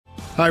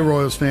Hi,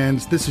 Royals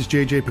fans. This is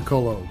J.J.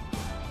 Piccolo.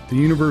 The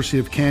University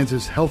of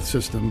Kansas Health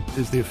System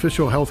is the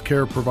official health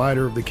care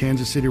provider of the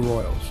Kansas City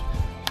Royals.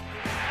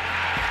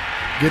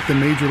 Get the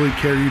major league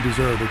care you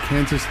deserve at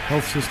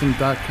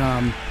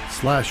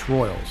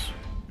kansashealthsystem.com/Royals.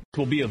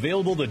 Will be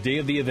available the day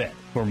of the event.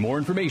 For more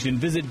information,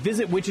 visit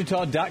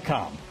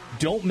visitwichita.com.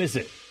 Don't miss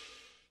it.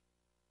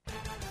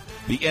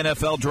 The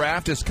NFL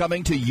Draft is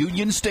coming to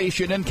Union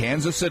Station in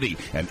Kansas City,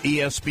 and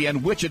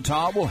ESPN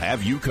Wichita will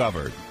have you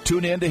covered.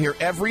 Tune in to hear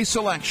every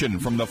selection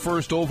from the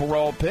first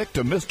overall pick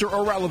to Mr.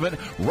 Irrelevant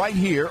right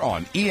here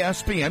on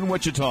ESPN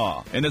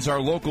Wichita. And as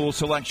our local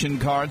selection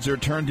cards are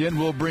turned in,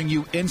 we'll bring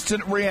you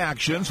instant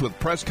reactions with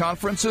press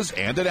conferences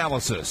and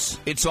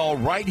analysis. It's all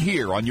right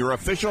here on your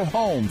official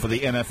home for the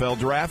NFL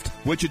Draft,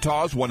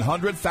 Wichita's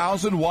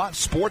 100,000-watt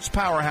sports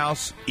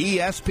powerhouse,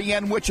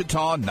 ESPN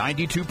Wichita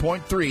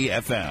 92.3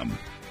 FM.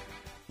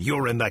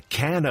 You're in the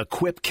Can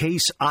Equip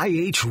Case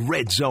IH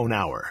Red Zone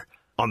Hour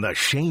on the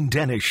Shane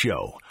Dennis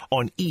Show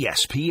on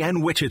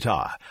ESPN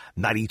Wichita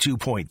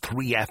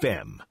 92.3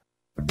 FM.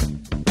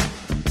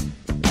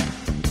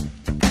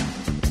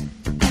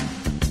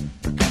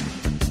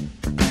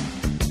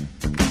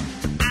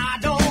 I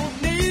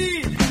don't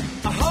need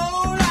a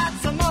whole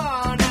lot of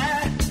money.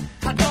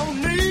 I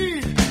don't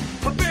need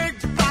a big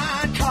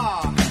fine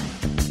car.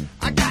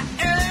 I got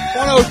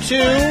 102.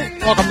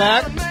 Welcome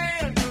back.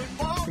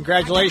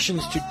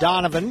 Congratulations to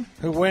Donovan,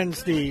 who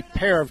wins the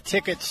pair of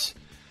tickets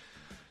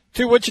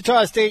to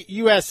Wichita State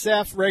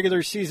USF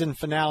regular season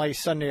finale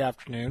Sunday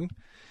afternoon.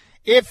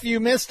 If you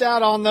missed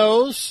out on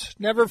those,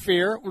 never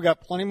fear. We got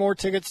plenty more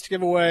tickets to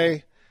give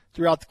away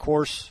throughout the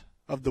course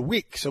of the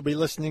week, so be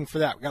listening for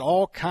that. We got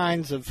all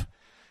kinds of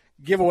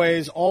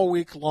giveaways all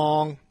week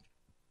long.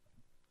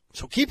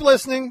 So keep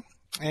listening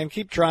and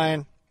keep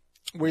trying.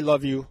 We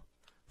love you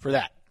for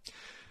that.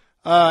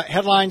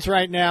 Headlines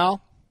right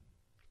now.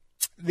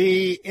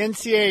 The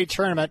NCAA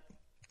tournament,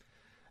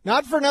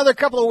 not for another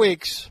couple of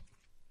weeks,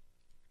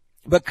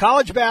 but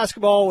college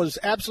basketball was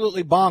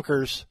absolutely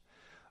bonkers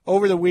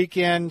over the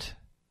weekend,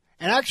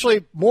 and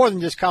actually more than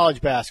just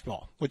college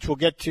basketball, which we'll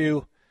get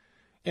to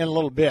in a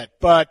little bit.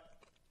 But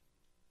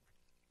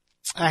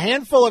a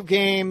handful of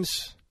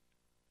games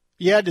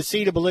you had to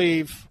see to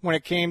believe when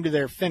it came to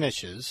their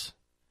finishes.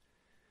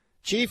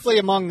 Chiefly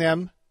among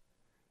them,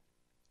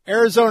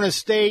 Arizona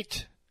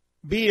State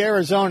beat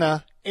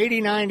Arizona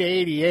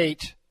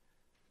 89-88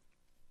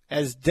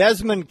 as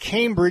Desmond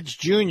Cambridge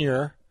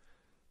Jr.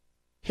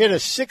 hit a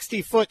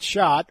 60-foot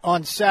shot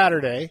on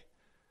Saturday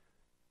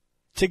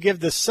to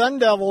give the Sun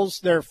Devils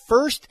their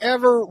first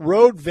ever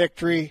road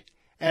victory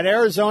at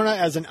Arizona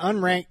as an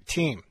unranked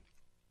team.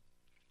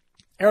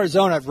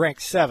 Arizona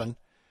ranked 7.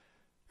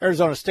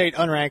 Arizona State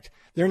unranked.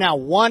 They're now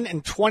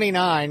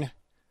 1-29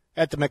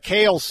 at the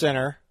McHale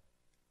Center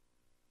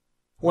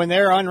when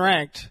they're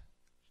unranked,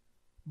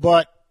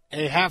 but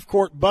a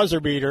half-court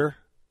buzzer beater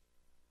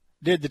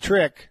did the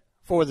trick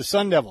for the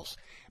Sun Devils.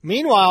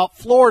 Meanwhile,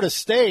 Florida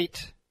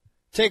State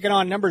taking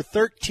on number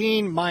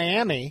 13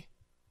 Miami.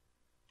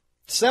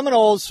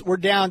 Seminoles were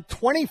down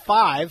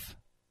 25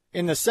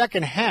 in the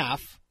second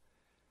half,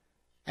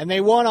 and they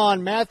won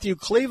on Matthew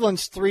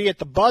Cleveland's three at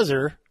the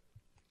buzzer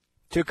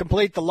to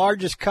complete the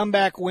largest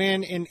comeback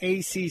win in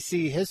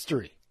ACC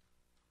history.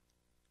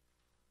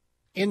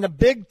 In the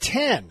Big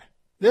Ten,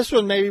 this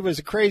one maybe was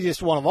the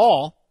craziest one of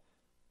all.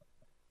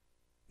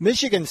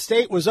 Michigan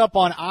State was up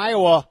on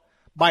Iowa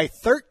by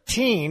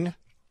 13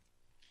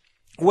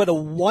 with a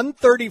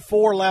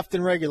 1:34 left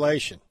in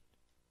regulation.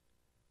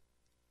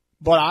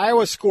 But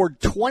Iowa scored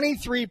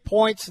 23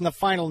 points in the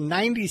final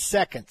 90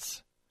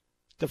 seconds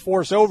to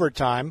force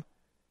overtime.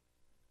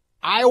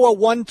 Iowa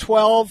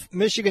 112,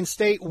 Michigan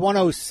State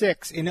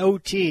 106 in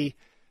OT.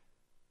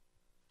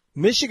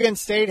 Michigan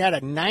State had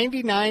a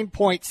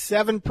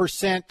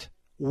 99.7%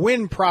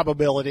 win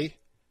probability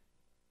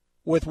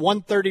with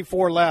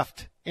 1:34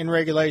 left in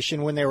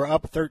regulation when they were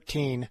up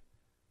 13,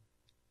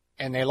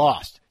 and they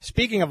lost.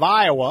 Speaking of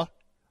Iowa,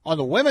 on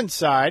the women's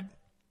side,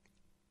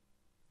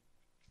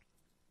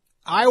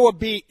 Iowa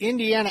beat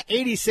Indiana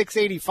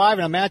 86-85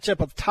 in a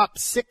matchup of top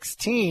 6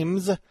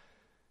 teams,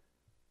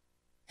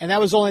 and that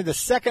was only the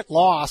second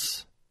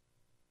loss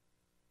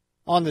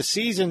on the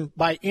season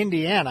by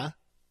Indiana,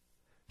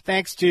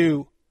 thanks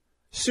to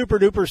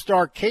super-duper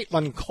star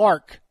Caitlin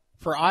Clark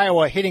for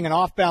Iowa hitting an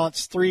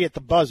off-balance three at the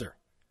buzzer.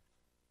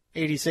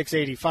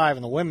 86-85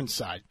 on the women's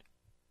side.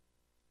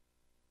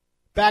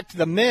 Back to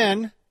the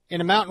men in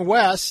the Mountain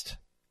West.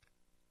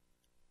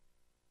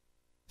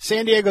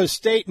 San Diego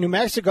State, New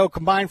Mexico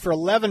combined for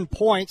 11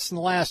 points in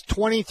the last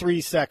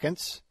 23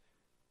 seconds,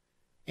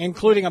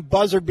 including a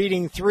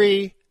buzzer-beating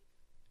three.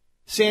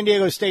 San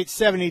Diego State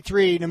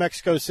 73, New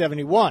Mexico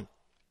 71.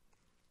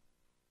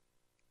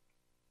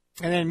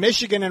 And then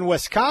Michigan and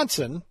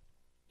Wisconsin,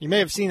 you may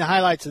have seen the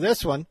highlights of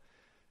this one.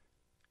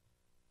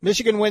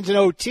 Michigan wins in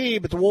OT,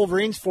 but the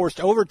Wolverines forced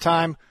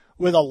overtime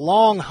with a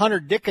long Hunter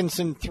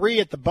Dickinson three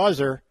at the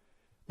buzzer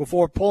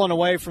before pulling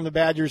away from the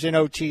Badgers in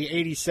OT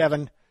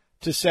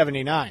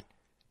 87-79.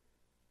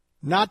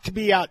 Not to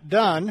be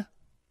outdone,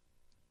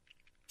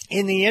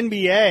 in the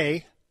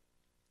NBA,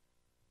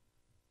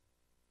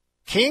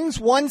 Kings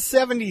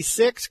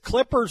 176,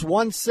 Clippers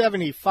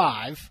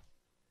 175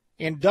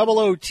 in double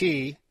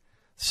OT.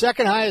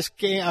 Second highest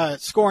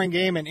scoring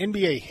game in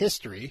NBA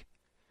history.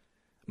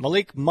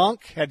 Malik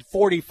Monk had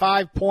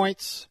 45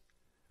 points,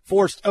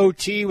 forced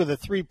OT with a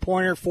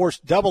three-pointer,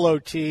 forced double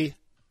OT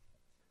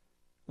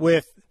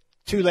with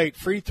 2 late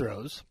free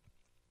throws.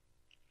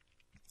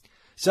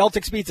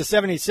 Celtics beat the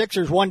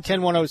 76ers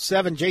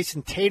 110-107.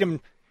 Jason Tatum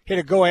hit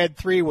a go-ahead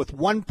three with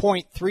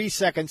 1.3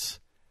 seconds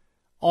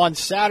on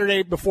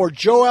Saturday before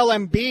Joel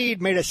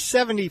Embiid made a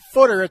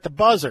 70-footer at the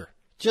buzzer.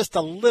 Just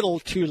a little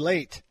too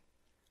late.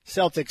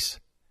 Celtics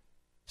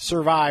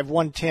survive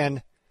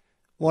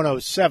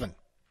 110-107.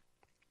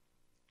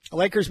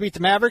 Lakers beat the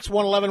Mavericks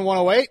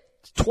 111-108.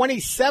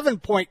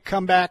 27-point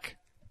comeback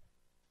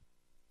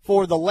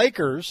for the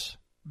Lakers,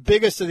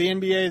 biggest of the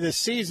NBA this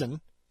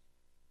season.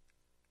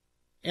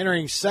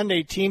 Entering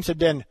Sunday, teams have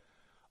been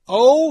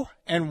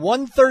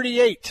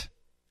 0-138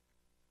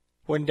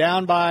 when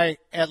down by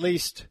at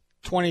least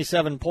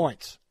 27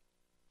 points.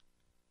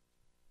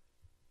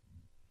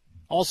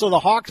 Also, the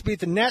Hawks beat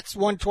the Nets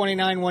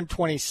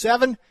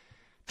 129-127.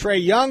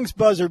 Trae Young's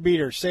buzzer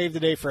beater saved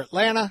the day for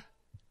Atlanta,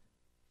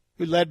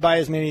 who led by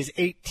as many as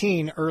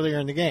 18 earlier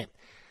in the game.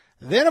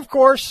 Then, of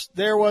course,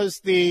 there was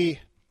the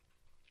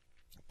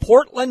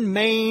Portland,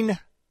 Maine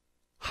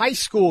high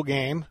school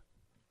game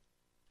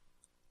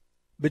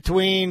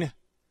between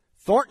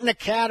Thornton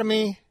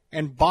Academy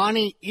and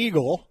Bonnie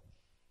Eagle.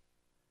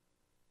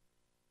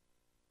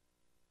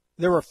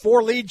 There were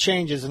 4 lead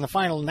changes in the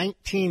final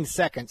 19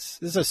 seconds.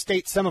 This is a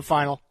state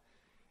semifinal,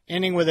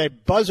 ending with a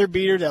buzzer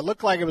beater that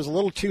looked like it was a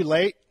little too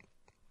late,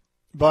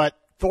 but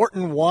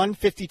Thornton won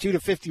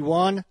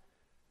 52-51,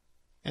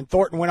 and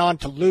Thornton went on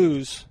to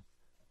lose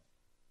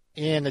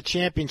in the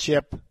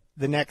championship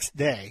the next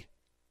day.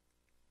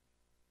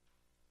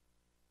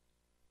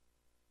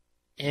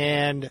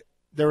 And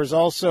there was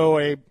also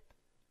a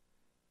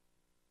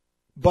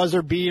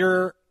buzzer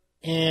beater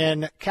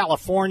in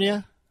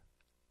California.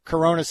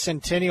 Corona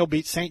Centennial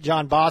beat St.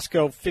 John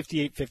Bosco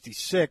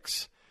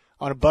 58-56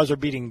 on a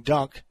buzzer-beating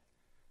dunk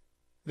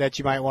that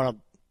you might want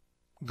to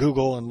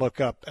Google and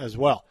look up as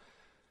well.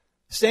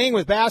 Staying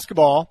with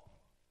basketball,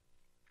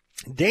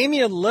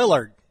 Damian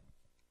Lillard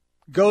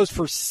goes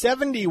for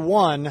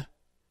 71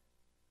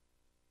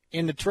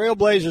 in the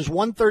Trailblazers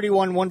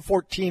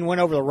 131-114 win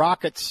over the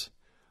Rockets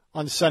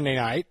on Sunday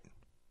night.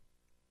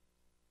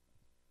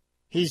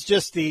 He's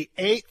just the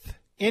 8th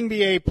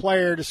NBA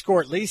player to score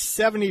at least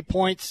 70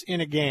 points in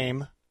a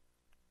game.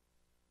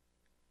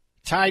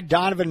 Tied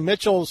Donovan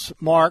Mitchell's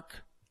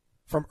mark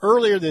from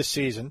earlier this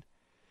season,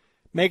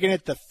 making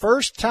it the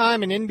first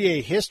time in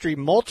NBA history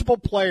multiple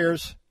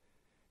players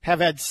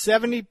have had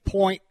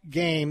 70-point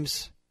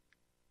games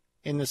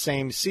in the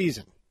same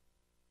season.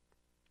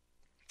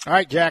 All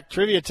right, Jack,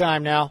 trivia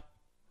time now.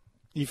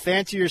 You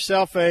fancy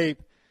yourself a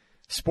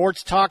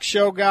sports talk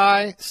show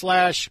guy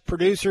 /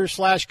 producer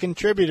 /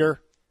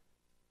 contributor,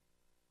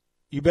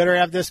 you better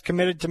have this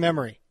committed to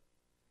memory.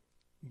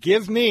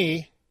 Give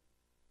me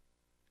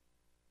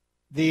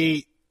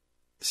the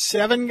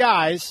 7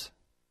 guys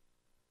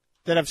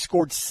that have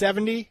scored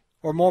 70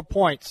 or more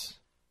points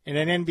in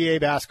an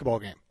NBA basketball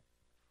game.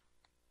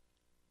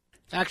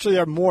 Actually,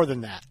 there are more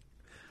than that.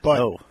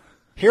 But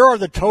here are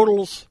the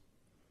totals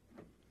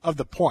of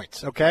the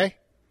points, okay?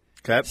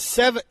 Okay.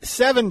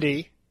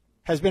 70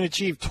 has been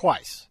achieved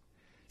twice.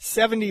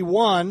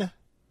 71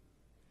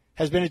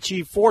 has been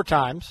achieved 4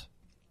 times.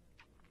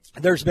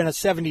 There's been a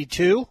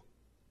 72,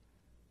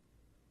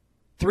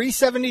 3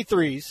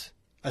 73s,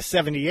 a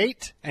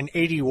 78, an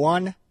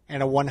 81,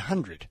 and a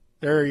 100.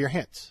 There are your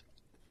hints.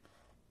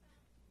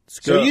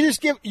 So you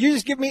just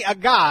give me a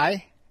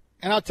guy,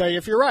 and I'll tell you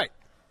if you're right.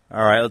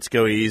 All right, let's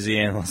go easy,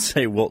 and let's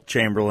say Wilt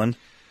Chamberlain.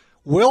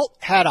 Wilt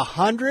had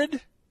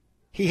 100.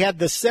 He had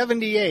the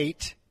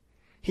 78.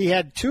 He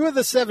had 2 of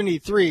the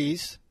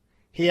 73s.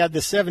 He had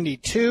the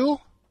 72.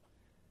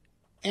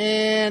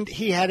 And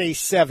he had a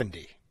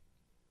 70.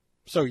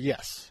 So,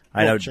 yes.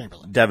 I know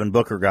Chamberlain. Devin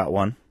Booker got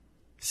one.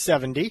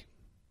 70.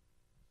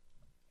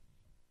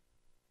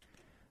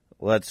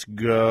 Let's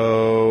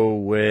go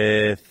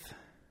with...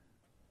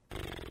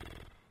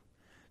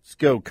 Let's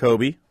go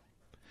Kobe.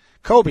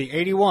 Kobe,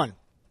 81.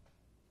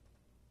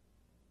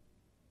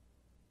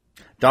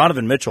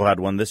 Donovan Mitchell had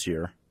one this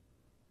year.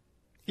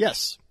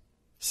 Yes,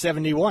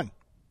 71.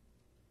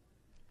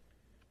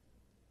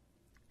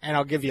 And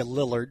I'll give you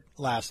Lillard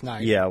last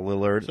night. Yeah,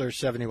 Lillard. So there's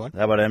 71.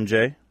 How about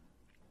MJ?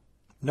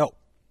 No.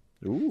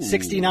 Ooh.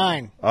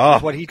 69 Oh,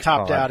 is what he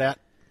topped out at.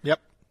 Yep.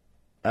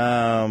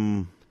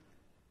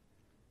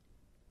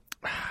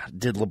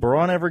 Did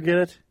LeBron ever get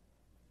it?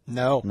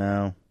 No.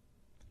 No.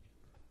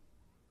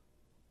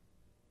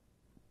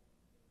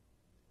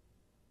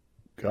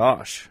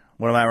 Gosh.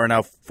 What am I right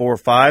now, 4 or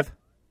 5?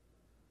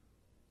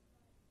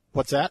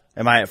 What's that?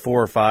 Am I at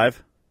 4 or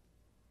 5?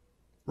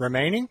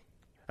 Remaining?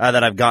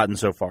 That I've gotten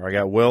so far. I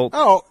got Wilt.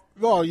 Oh,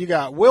 well, you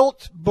got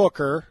Wilt,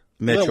 Booker,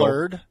 Mitchell.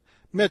 Lillard,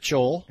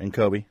 Mitchell, And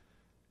Kobe.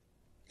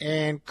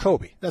 and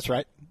Kobe. That's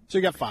right. So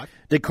you got 5.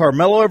 Did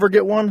Carmelo ever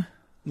get one?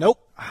 Nope.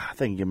 I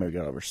think he maybe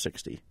got over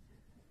 60.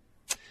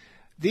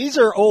 These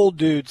are old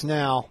dudes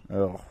now.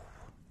 Oh.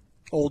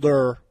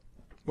 Older.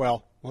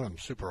 Well, one of them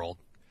super old.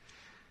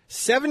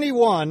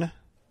 71,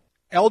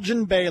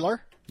 Elgin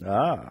Baylor.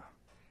 Ah.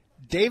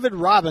 David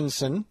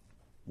Robinson.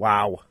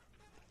 Wow.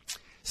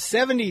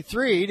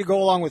 73, to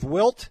go along with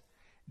Wilt,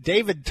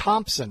 David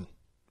Thompson,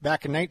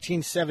 back in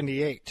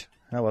 1978.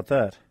 How about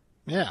that?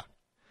 Yeah.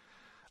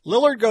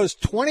 Lillard goes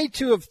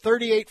 22 of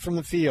 38 from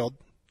the field,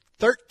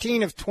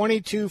 13 of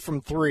 22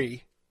 from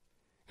 3,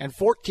 and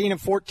 14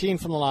 of 14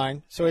 from the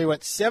line. So he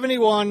went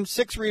 71,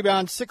 6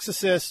 rebounds, 6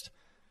 assists,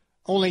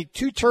 only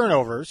 2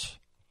 turnovers.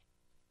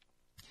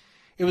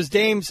 It was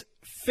Dame's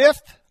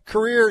 5th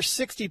career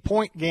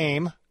 60-point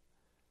game,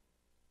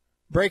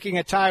 breaking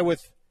a tie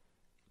with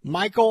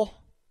Michael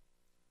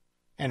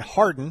and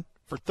Harden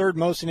for third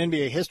most in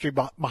NBA history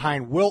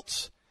behind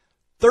Wilt's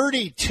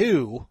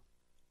 32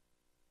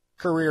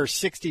 career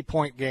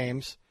 60-point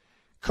games.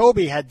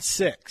 Kobe had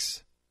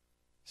 6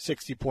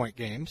 60-point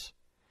games.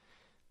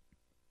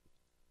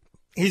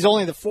 He's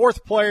only the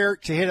 4th player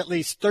to hit at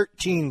least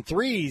 13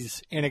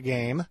 threes in a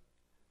game,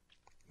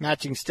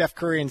 matching Steph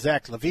Curry and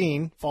Zach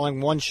LaVine, falling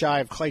one shy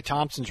of Klay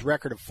Thompson's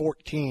record of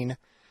 14.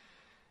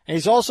 And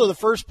he's also the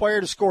first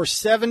player to score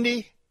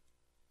 70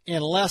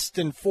 in less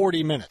than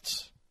 40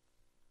 minutes.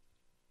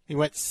 He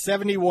went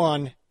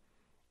 71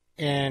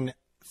 in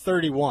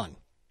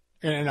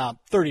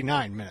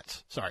 39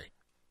 minutes. Sorry.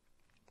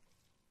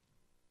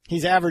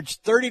 He's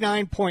averaged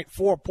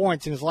 39.4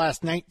 points in his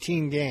last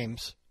 19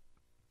 games.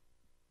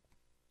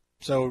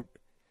 So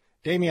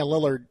Damian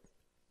Lillard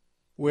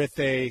with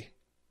a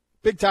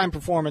big-time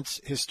performance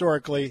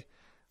historically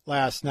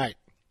last night.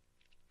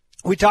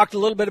 We talked a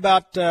little bit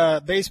about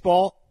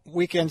baseball.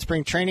 Weekend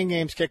spring training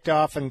games kicked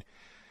off, and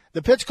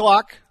the pitch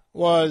clock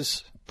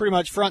was pretty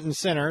much front and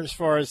center as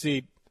far as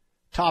the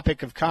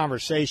topic of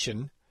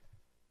conversation.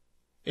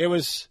 It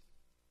was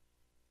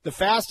the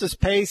fastest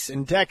pace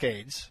in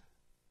decades,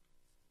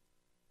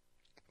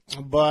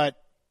 but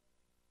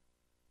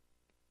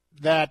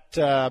that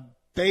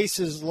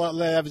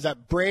that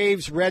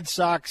Braves Red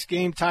Sox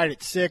game tied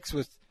at 6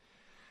 with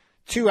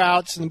 2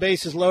 outs and the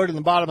bases loaded in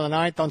the bottom of the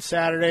 9th on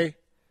Saturday,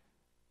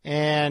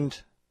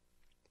 and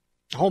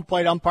home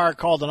plate umpire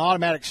called an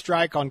automatic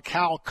strike on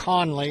Cal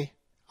Conley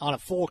on a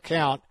full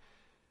count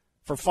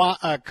for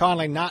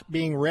Conley not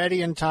being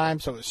ready in time,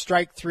 so it was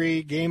strike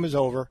 3, game is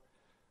over.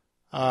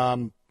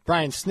 Brian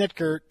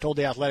Snitker told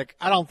The Athletic,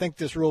 I don't think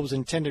this rule was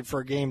intended for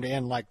a game to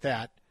end like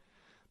that.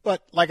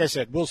 But like I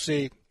said, we'll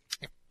see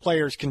if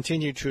players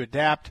continue to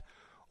adapt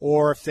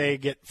or if they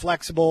get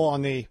flexible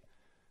on the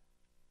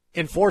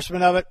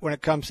enforcement of it when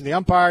it comes to the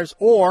umpires,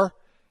 or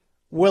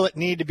will it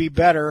need to be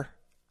better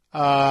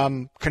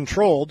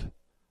controlled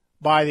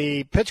by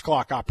the pitch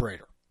clock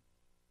operator?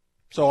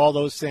 So all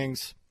those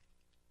things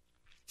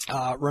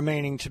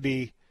remaining to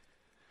be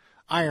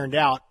ironed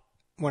out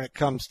when it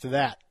comes to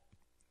that.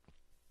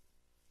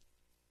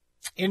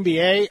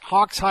 NBA,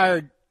 Hawks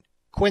hired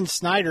Quinn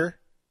Snyder,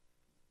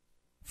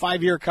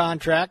 5-year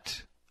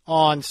contract,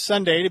 on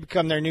Sunday to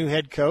become their new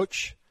head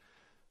coach.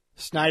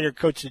 Snyder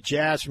coached the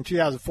Jazz from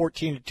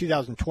 2014 to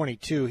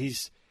 2022.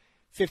 He's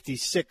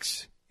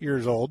 56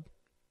 years old.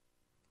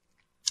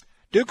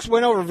 Duke's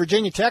win over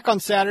Virginia Tech on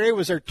Saturday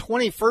was their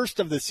 21st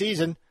of the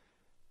season.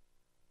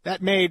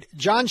 That made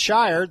John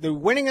Shire the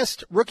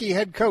winningest rookie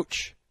head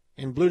coach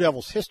in Blue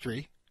Devils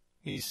history.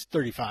 He's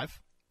 35.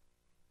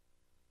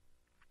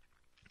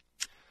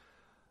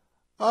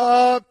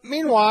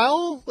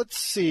 Meanwhile, let's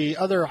see,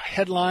 other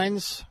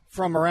headlines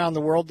from around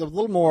the world. A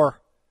little more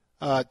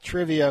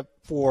trivia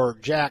for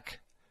Jack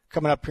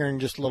coming up here in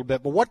just a little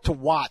bit. But what to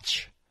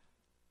watch?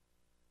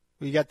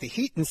 We got the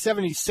Heat and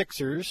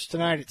 76ers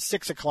tonight at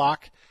 6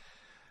 o'clock.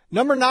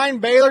 Number 9,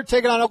 Baylor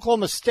taking on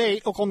Oklahoma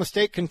State. Oklahoma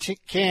State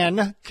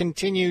can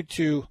continue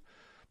to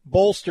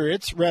bolster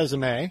its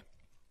resume.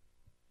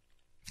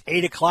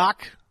 8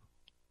 o'clock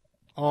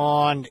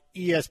on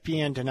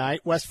ESPN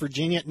tonight. West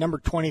Virginia at number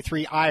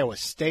 23, Iowa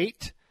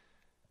State.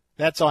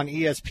 That's on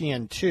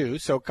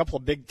ESPN2. So a couple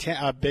of Big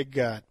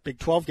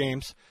 12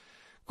 games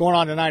going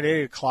on tonight at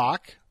 8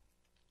 o'clock.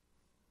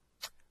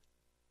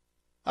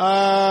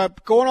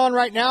 Going on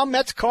right now,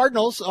 Mets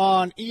Cardinals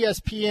on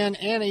ESPN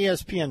and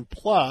ESPN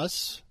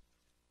Plus.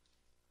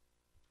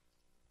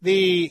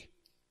 The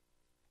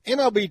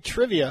MLB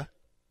trivia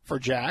for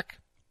Jack.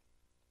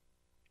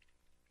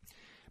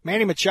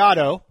 Manny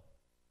Machado,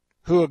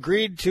 who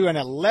agreed to an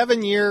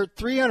 11-year,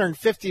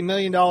 $350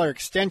 million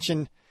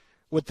extension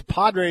with the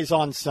Padres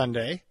on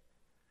Sunday,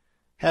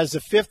 has the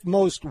 5th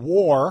most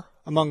WAR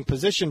among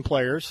position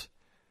players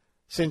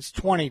since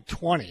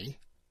 2020.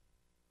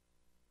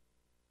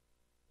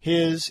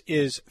 His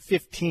is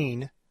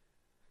 15.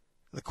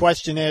 The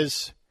question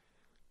is,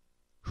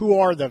 who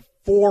are the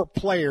 4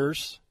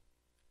 players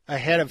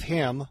ahead of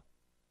him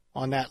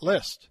on that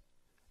list?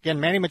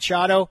 Again, Manny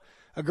Machado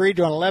agreed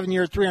to an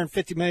 11-year,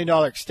 $350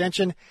 million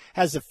extension,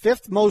 has the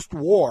 5th most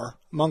WAR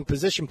among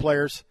position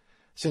players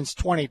since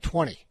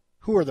 2020.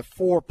 Who are the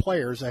 4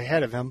 players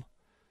ahead of him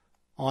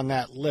on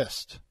that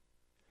list?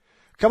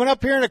 Coming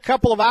up here in a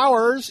couple of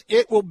hours,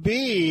 it will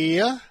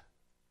be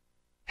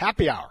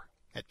happy hour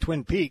at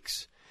Twin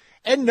Peaks.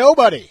 And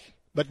nobody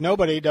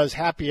does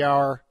happy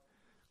hour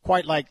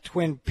quite like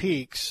Twin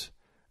Peaks.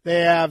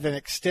 They have an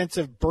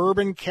extensive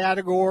bourbon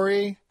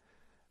category.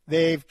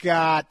 They've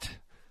got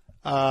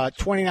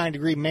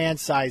 29-degree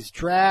man-sized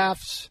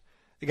drafts.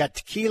 They got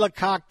tequila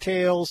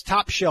cocktails,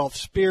 top-shelf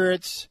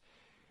spirits,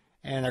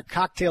 and their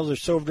cocktails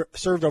are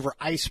served over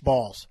ice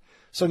balls.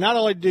 So not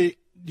only do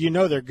you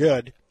know they're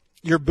good,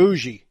 you're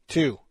bougie,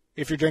 too,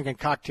 if you're drinking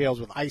cocktails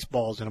with ice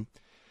balls in them.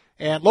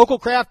 And local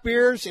craft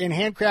beers and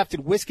handcrafted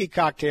whiskey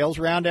cocktails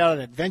round out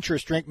an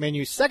adventurous drink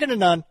menu second to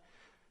none.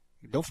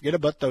 Don't forget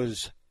about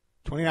those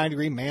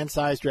 29-degree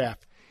man-sized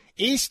draft.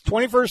 East,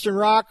 21st and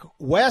Rock,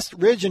 West,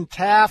 Ridge and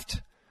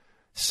Taft.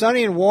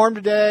 Sunny and warm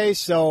today,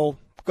 so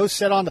go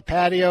sit on the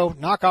patio,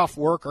 knock off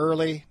work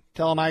early,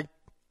 tell them I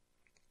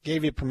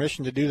gave you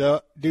permission to do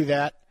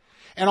that.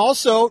 And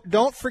also,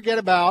 don't forget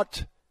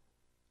about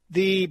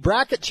the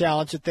bracket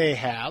challenge that they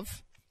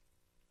have.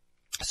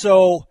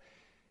 So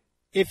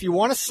if you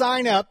want to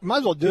sign up, might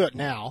as well do it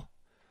now.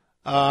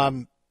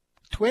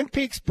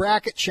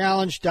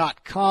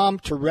 TwinPeaksBracketChallenge.com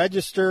to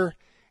register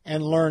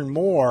and learn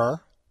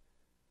more.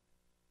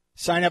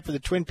 Sign up for the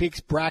Twin Peaks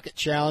Bracket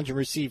Challenge and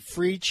receive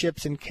free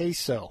chips and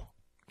queso.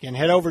 Again,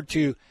 head over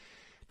to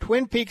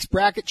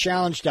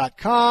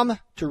TwinPeaksBracketChallenge.com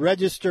to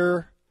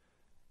register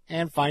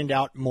and find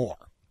out more.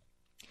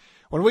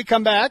 When we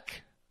come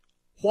back,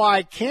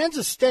 why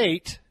Kansas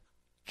State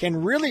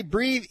can really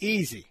breathe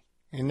easy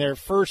in their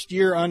first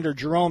year under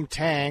Jerome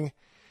Tang,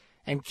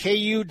 and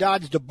KU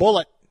dodged a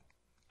bullet.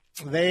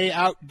 They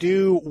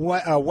outdo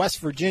West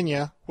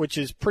Virginia, which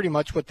is pretty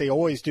much what they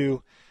always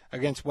do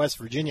against West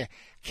Virginia.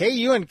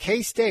 KU and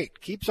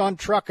K-State keeps on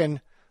trucking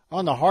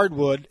on the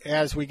hardwood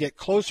as we get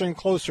closer and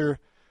closer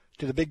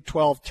to the Big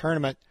 12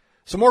 tournament.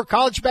 Some more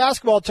college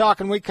basketball talk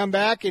when we come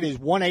back. It is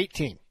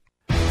 1:18.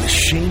 The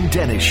Shane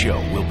Dennis Show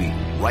will be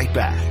right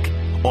back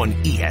on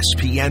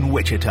ESPN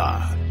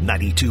Wichita,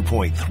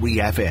 92.3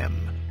 FM.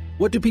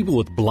 What do people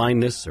with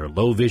blindness or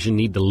low vision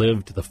need to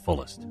live to the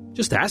fullest?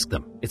 Just ask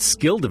them. It's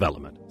skill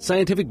development,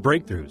 scientific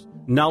breakthroughs,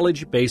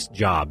 knowledge-based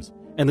jobs,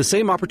 and the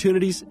same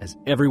opportunities as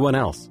everyone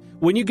else.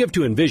 When you give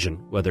to Envision,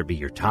 whether it be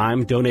your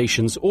time,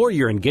 donations, or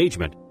your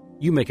engagement,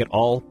 you make it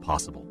all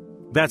possible.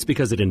 That's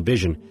because at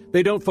Envision,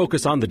 they don't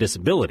focus on the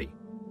disability.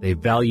 They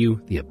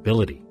value the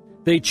ability.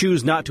 They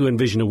choose not to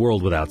envision a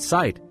world without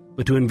sight,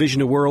 but to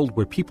envision a world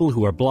where people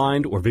who are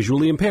blind or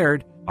visually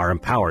impaired are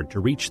empowered to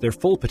reach their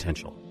full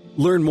potential.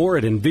 Learn more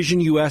at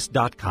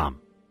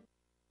envisionus.com.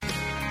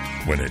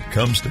 When it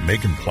comes to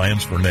making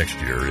plans for next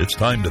year, it's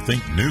time to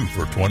think new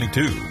for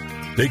 22.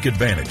 Take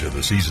advantage of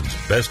the season's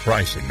best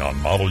pricing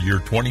on model year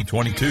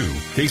 2022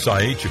 Case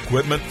IH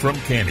equipment from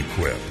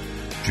CanEquip.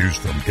 Choose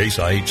from Case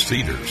IH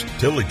seeders,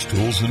 tillage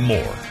tools, and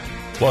more.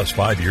 Plus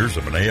 5 years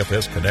of an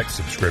AFS Connect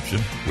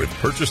subscription with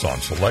purchase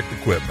on select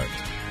equipment.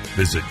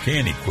 Visit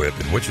CanEquip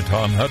in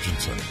Wichita and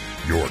Hutchinson,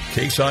 your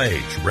Case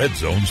IH Red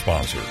Zone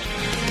sponsor.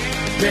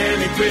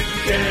 CanEquip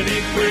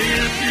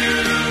you.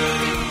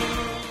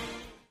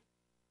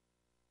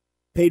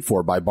 Paid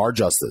for by Bar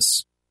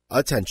Justice.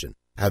 Attention.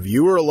 Have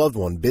you or a loved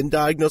one been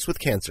diagnosed with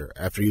cancer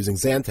after using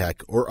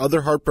Zantac or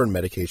other heartburn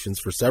medications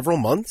for several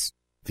months?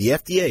 The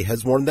FDA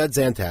has warned that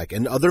Zantac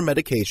and other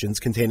medications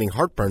containing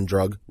heartburn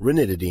drug,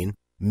 ranitidine,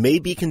 may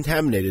be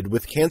contaminated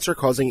with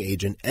cancer-causing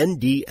agent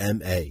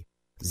NDMA.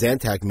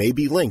 Zantac may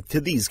be linked to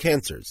these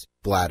cancers: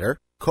 bladder,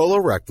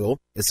 colorectal,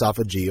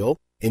 esophageal,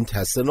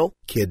 intestinal,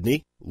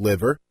 kidney,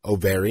 liver,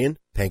 ovarian,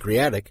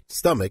 pancreatic,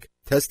 stomach,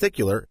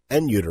 testicular,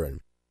 and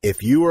uterine.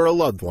 If you or a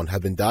loved one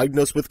have been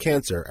diagnosed with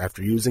cancer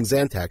after using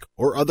Zantac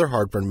or other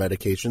heartburn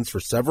medications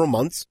for several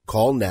months,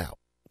 call now.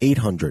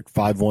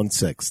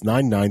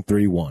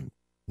 800-516-9931.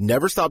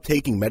 Never stop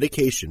taking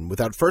medication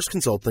without first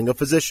consulting a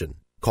physician.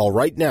 Call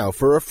right now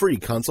for a free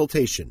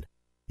consultation.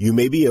 You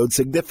may be owed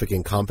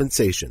significant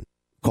compensation.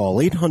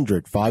 Call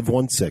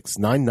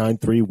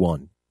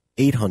 800-516-9931.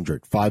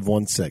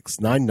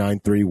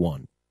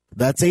 800-516-9931.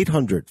 That's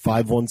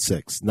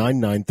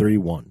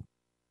 800-516-9931.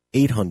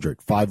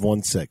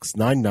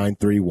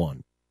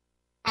 800-516-9931.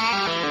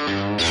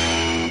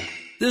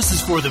 This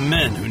is for the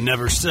men who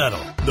never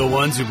settle, the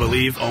ones who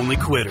believe only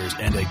quitters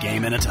end a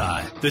game in a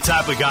tie, the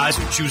type of guys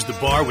who choose the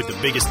bar with the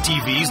biggest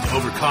TVs to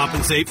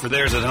overcompensate for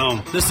theirs at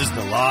home. This is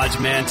the Lodge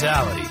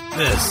mentality.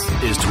 This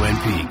is Twin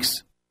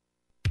Peaks.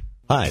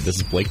 Hi, this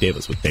is Blake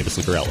Davis with Davis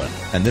Liquor Outlet.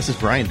 And this is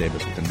Brian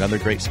Davis with another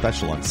great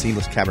special on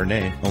Seamless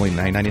Cabernet, only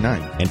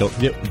 $9.99. And don't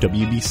forget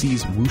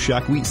WBC's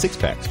Wushock Wheat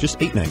 6-packs, just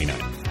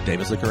 $8.99.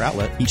 Davis Liquor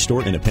Outlet. Each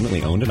store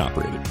independently owned and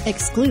operated.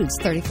 Excludes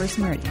 31st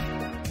Meridian.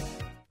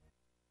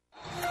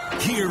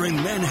 Here in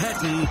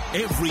Manhattan,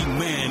 every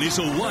man is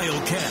a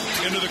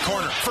Wildcat. Into the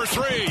corner for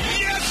three.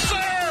 Yes,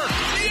 sir!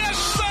 Yes,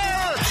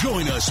 sir!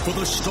 Join us for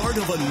the start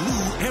of a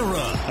new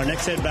era. Our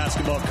next head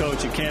basketball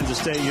coach at Kansas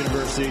State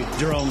University,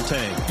 Jerome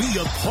Tang. Be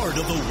a part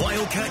of the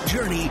Wildcat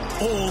journey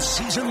all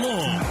season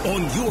long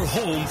on your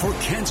home for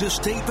Kansas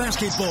State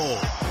basketball.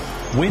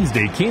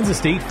 Wednesday, Kansas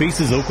State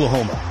faces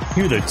Oklahoma.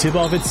 Hear the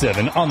tip-off at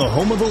 7 on the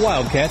home of the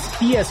Wildcats,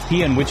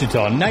 ESPN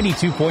Wichita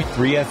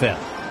 92.3 FM.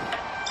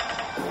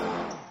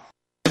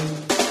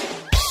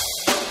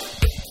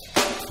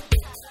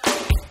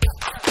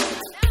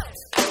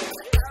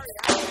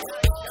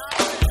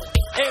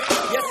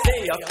 If you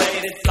see a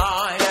faded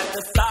sign at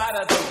the side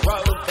of the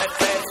road that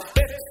says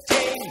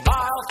 15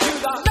 miles to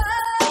the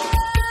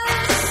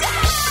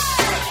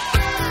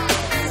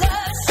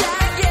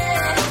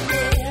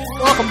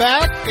Welcome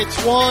back. It's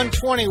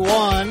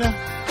 1:21.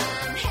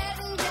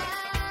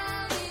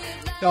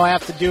 Don't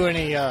have to do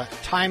any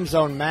time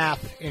zone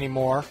math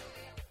anymore,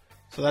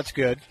 so that's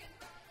good.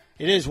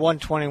 It is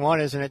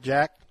 1:21, isn't it,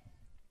 Jack?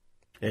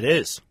 It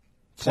is.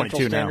 Central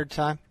 22 Standard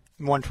now. Time.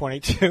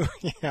 1:22.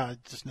 Yeah, I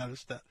just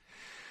noticed that.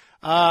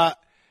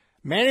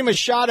 Manny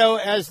Machado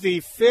as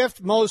the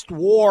 5th most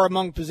WAR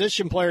among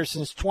position players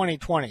since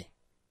 2020.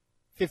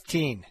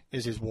 15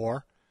 is his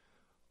WAR.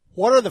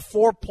 Who are the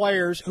 4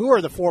 players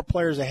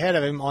ahead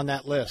of him on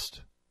that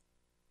list?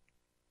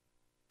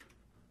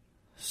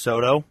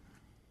 Soto.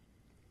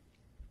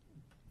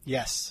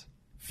 Yes.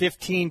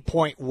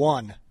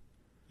 15.1.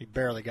 You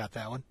barely got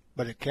that one,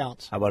 but it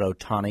counts. How about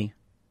Ohtani?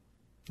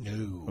 No.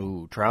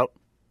 Ooh, Trout?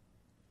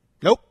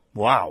 Nope.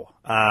 Wow.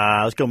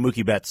 Let's go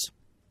Mookie Betts.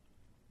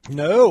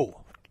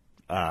 No.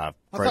 I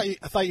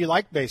thought you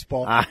liked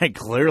baseball.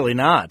 Clearly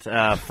not.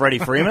 Freddie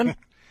Freeman?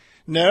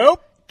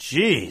 Nope.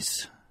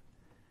 Jeez.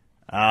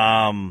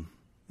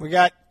 We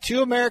got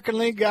 2 American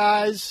League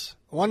guys,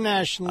 1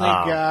 National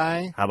League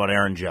guy. How about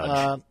Aaron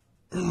Judge?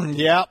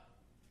 Yep.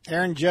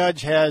 Aaron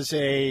Judge has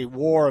a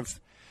WAR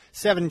of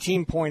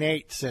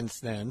 17.8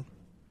 since then.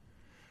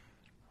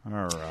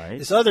 All right.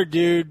 This other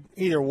dude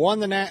either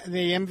won the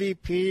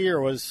MVP or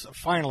was a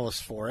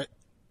finalist for it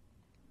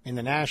in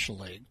the National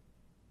League.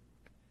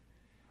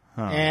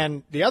 Huh.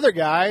 And the other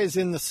guy is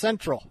in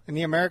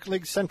the American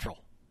League Central.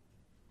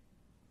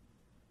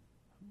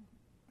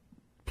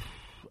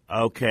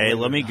 Okay,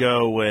 let me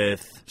go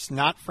with... It's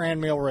not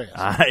Franmil Reyes.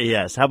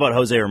 Yes. How about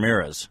Jose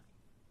Ramirez?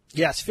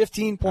 Yes,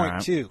 15.2.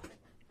 Right.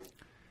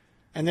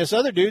 And this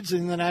other dude's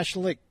in the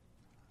National League.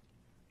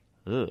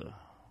 Ugh.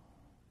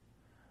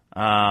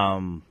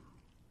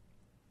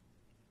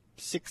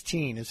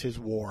 16 is his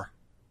WAR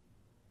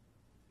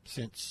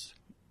since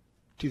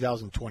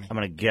 2020. I'm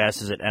going to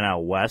guess, is it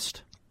NL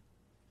West?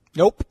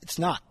 Nope, it's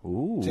not.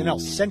 Ooh. It's NL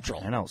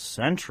Central. NL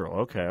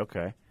Central.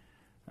 Okay.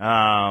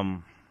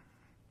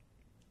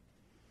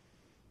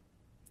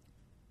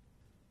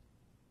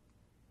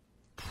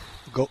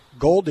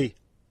 Goldie.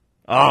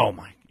 Oh,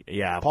 my.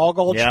 Yeah. Paul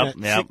Goldschmidt.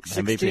 Yep.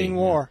 16 MVP.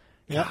 WAR.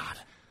 Yep. God.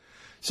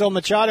 So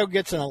Machado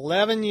gets an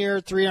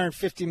 11-year,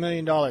 $350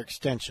 million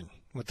extension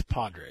with the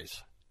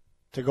Padres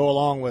to go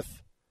along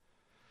with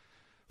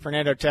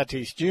Fernando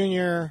Tatis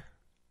Jr.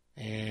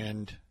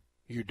 and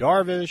Yu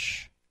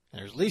Darvish.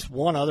 There's at least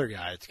one other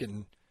guy that's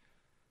getting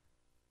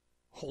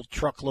a whole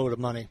truckload of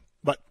money.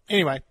 But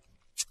anyway,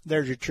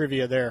 there's your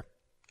trivia there.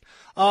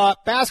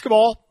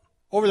 Basketball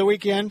over the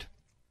weekend.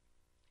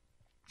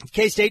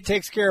 K-State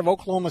takes care of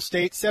Oklahoma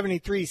State,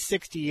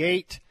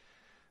 73-68.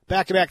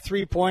 Back-to-back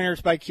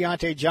three-pointers by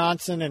Keontae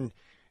Johnson and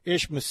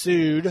Ish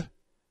Massoud.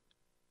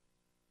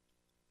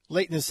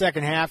 Late in the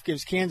second half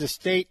gives Kansas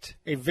State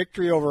a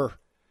victory over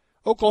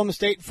Oklahoma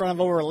State in front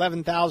of over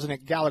 11,000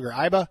 at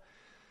Gallagher-Iba.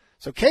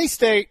 So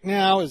K-State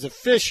now is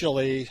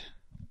officially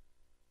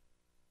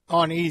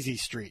on easy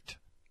street.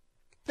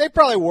 They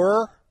probably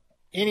were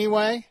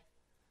anyway,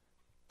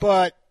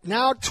 but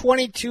now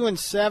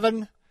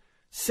 22-7,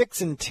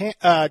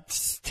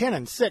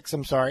 10-6.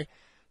 I'm sorry,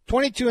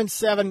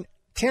 22-7,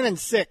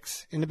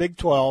 10-6 in the Big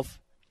 12.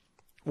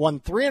 Won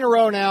 3 in a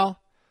row now.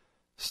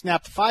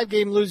 Snapped a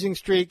 5-game losing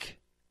streak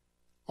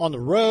on the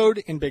road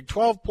in Big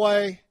 12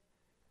 play.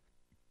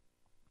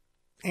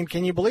 And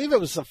can you believe it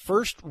was the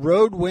first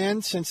road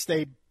win since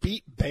they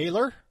beat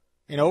Baylor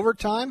in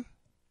overtime?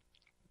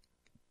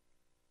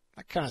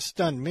 That kind of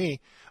stunned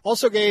me.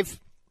 Also gave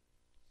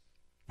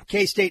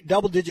K-State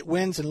double-digit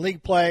wins in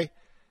league play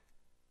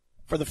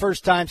for the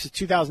first time since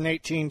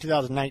 2018,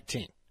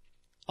 2019.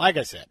 Like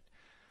I said,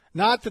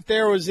 not that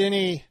there was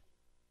any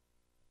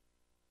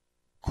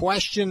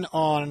question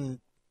on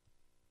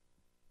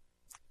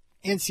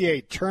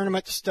NCAA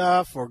tournament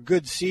stuff or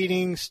good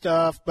seeding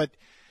stuff, but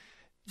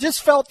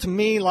just felt to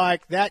me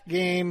like that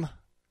game,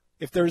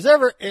 if there was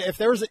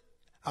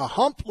a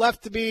hump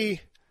left to be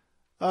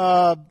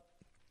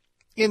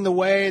in the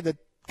way that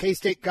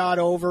K-State got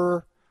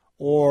over,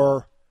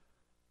 or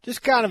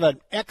just kind of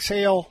an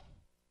exhale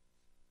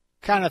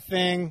kind of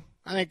thing,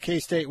 I think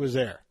K-State was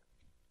there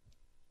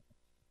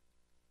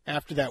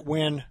after that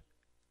win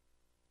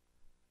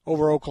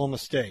over Oklahoma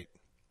State.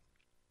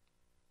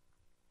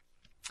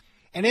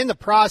 And in the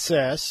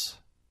process,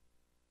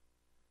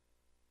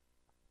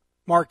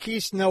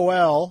 Marquise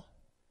Noel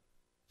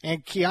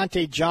and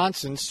Keontae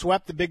Johnson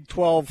swept the Big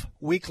 12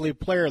 Weekly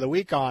Player of the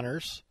Week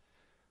honors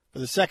for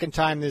the second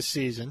time this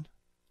season.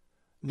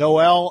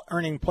 Noel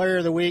earning Player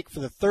of the Week for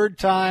the third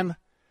time.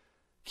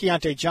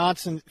 Keontae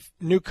Johnson,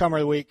 Newcomer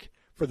of the Week,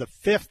 for the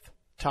fifth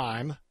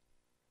time.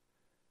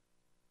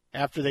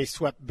 after they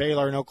swept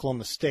Baylor and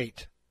Oklahoma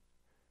State.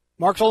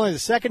 Marks only the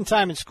second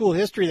time in school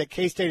history that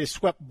K-State has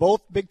swept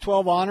both Big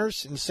 12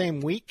 honors in the same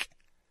week,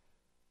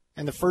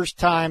 and the first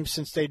time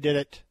since they did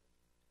it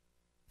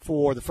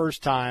for the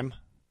first time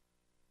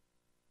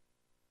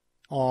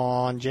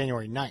on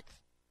January 9th.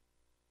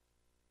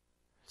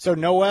 So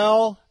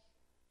Noel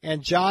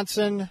and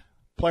Johnson,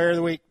 player of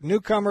the week,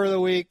 newcomer of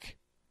the week,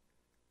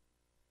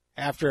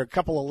 after a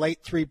couple of late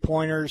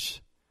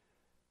three-pointers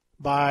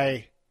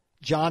by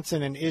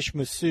Johnson and Ish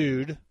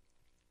Massoud.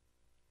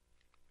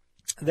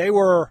 They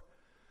were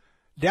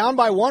down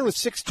by one with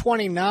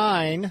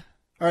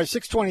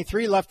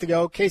 6:23 left to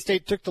go.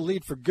 K-State took the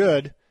lead for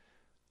good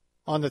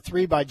on the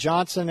three by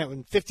Johnson.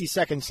 And 50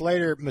 seconds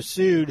later,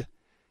 Massoud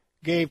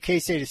gave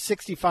K-State a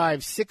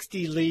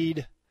 65-60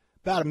 lead.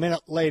 About a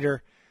minute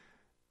later,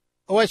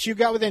 OSU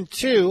got within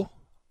two,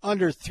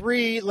 under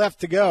 3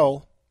 left to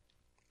go.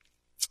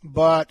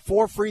 But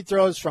 4 free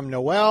throws from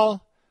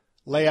Noel,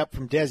 layup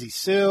from Desi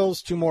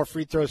Sills, 2 more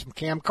free throws from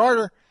Cam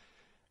Carter.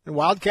 And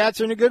Wildcats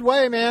are in a good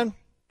way, man.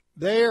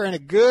 They are in a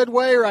good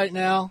way right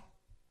now.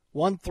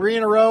 Won 3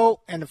 in a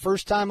row, and the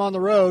first time on the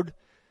road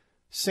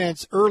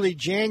since early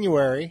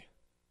January.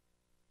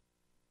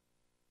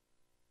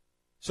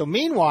 So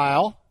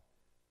meanwhile,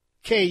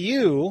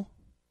 KU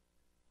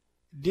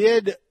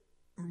did,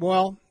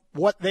 well,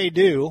 what they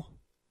do,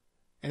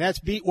 and that's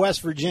beat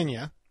West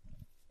Virginia.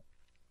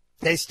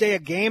 They stay a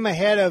game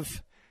ahead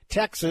of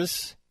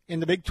Texas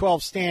in the Big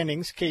 12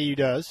 standings, KU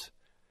does,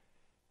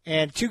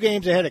 and 2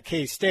 games ahead of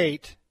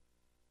K-State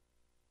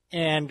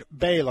and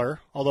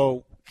Baylor,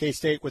 although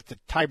K-State with the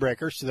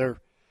tiebreaker, so they're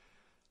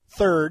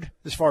third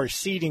as far as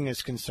seeding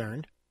is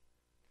concerned.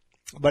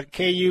 But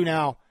KU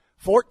now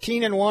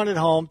 14-1 at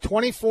home,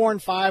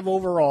 24-5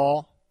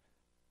 overall.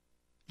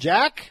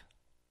 Jack,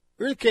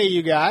 you're the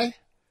KU guy.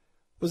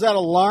 Was that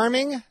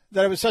alarming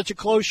that it was such a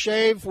close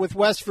shave with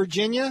West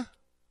Virginia?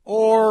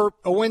 Or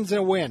a win's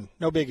a win?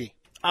 No biggie.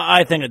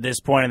 I think at this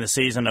point in the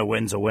season, a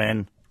win's a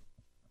win.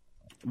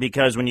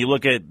 Because when you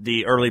look at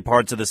the early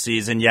parts of the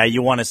season, yeah,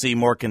 you want to see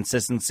more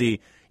consistency.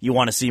 You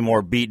want to see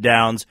more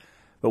beatdowns.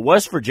 But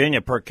West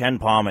Virginia, per Ken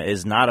Palma,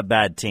 is not a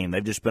bad team.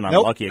 They've just been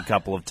unlucky a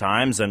couple of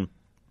times. And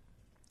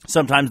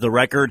sometimes the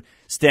record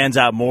stands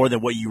out more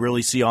than what you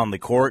really see on the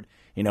court.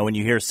 You know, when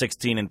you hear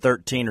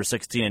 16-13 or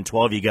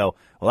 16-12, you go,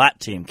 well, that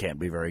team can't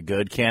be very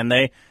good, can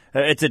they?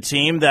 It's a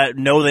team that,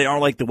 no, they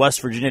aren't like the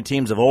West Virginia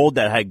teams of old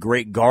that had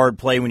great guard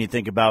play when you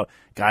think about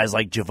guys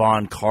like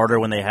Javon Carter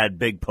when they had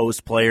big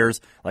post players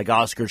like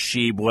Oscar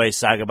Tshiebwe,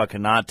 Sagaba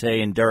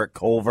Konate, and Derek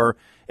Culver.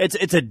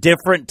 It's a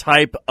different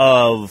type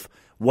of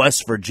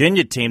West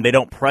Virginia team. They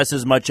don't press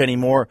as much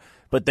anymore,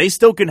 but they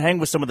still can hang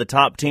with some of the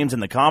top teams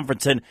in the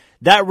conference, and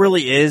that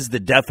really is the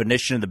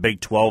definition of the Big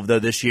 12, though,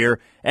 this year.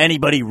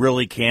 Anybody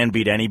really can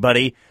beat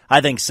anybody. I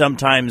think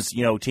sometimes,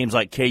 you know, teams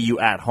like KU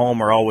at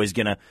home are always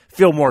going to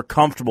feel more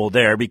comfortable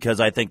there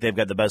because I think they've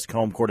got the best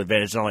home court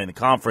advantage not only in the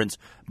conference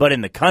but in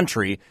the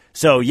country.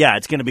 So, yeah,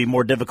 it's going to be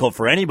more difficult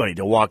for anybody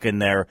to walk in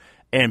there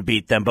and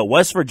beat them. But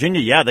West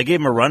Virginia, yeah, they gave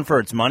them a run for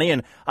its money,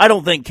 and I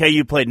don't think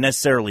KU played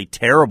necessarily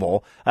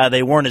terrible.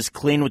 They weren't as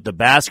clean with the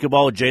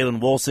basketball.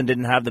 Jalen Wilson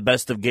didn't have the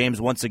best of games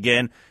once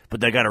again, but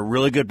they got a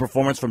really good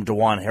performance from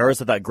DeJuan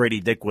Harris. I thought Grady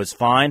Dick was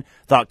fine.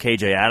 Thought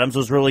KJ Adams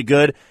was really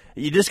good.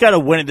 You just got to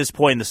win at this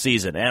point in the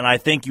season, and I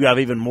think you have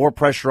even more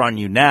pressure on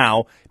you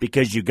now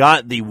because you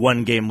got the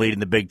 1-game lead in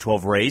the Big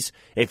 12 race.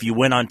 If you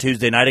win on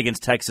Tuesday night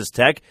against Texas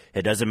Tech,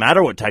 it doesn't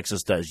matter what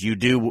Texas does. You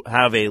do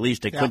have at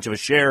least a clinch of a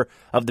share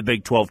of the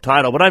Big 12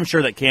 title, but I'm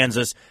sure that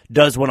Kansas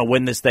does want to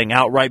win this thing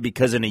outright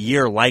because in a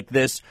year like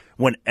this,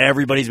 when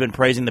everybody's been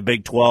praising the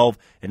Big 12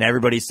 and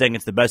everybody's saying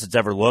it's the best it's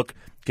ever looked,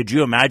 could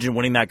you imagine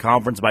winning that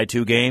conference by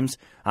 2 games?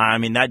 I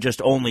mean, that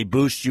just only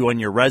boosts you on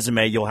your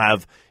resume. You'll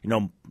have, you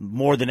know,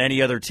 more than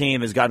any other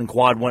team has gotten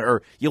quad one,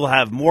 or you'll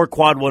have more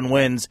quad one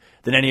wins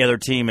than any other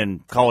team in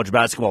college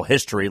basketball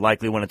history,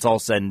 likely when it's all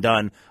said and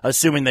done,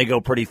 assuming they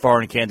go pretty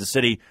far in Kansas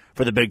City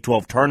for the Big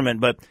 12 tournament.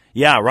 But,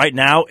 yeah, right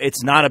now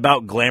it's not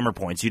about glamour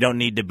points. You don't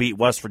need to beat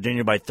West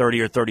Virginia by 30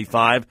 or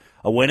 35.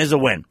 A win is a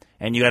win,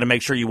 and you got to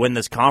make sure you win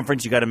this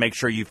conference. You got to make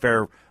sure you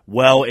fare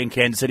well in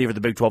Kansas City for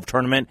the Big 12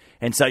 tournament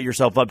and set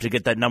yourself up to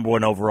get that number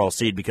 1 overall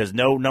seed, because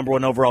no number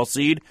 1 overall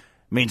seed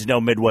means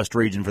no Midwest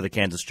region for the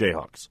Kansas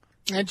Jayhawks.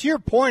 And to your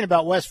point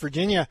about West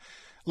Virginia,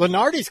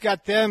 Lenardi's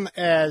got them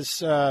as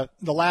the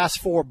last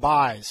 4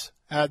 byes.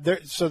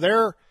 So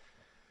they're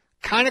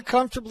kind of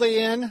comfortably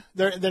in.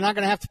 They're not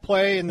going to have to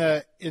play in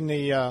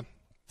the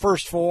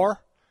first 4.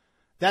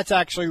 That's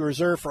actually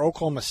reserved for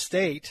Oklahoma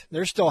State.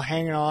 They're still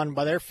hanging on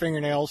by their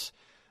fingernails.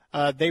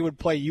 They would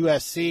play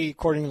USC,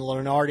 according to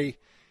Lenardi,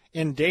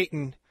 in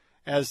Dayton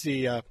as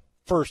the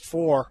first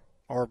 4,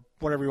 or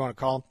whatever you want to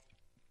call them,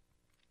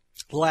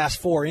 the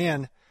last 4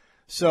 in.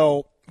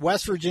 So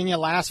West Virginia,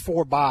 last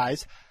 4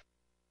 byes,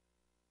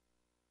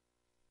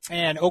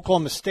 and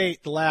Oklahoma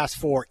State, the last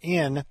 4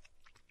 in.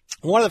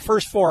 One of the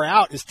first 4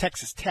 out is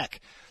Texas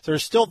Tech. So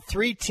there's still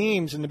 3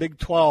 teams in the Big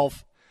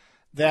 12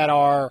 that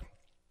are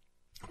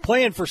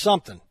playing for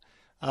something,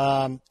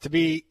 to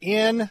be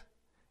in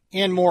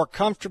more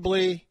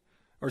comfortably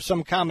or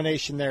some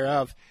combination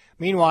thereof.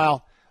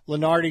 Meanwhile,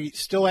 Lenardi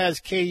still has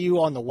KU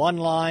on the one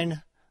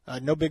line.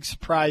 No big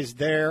surprise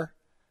there.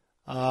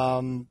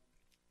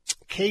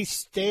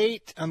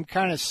 K-State, I'm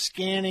kind of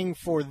scanning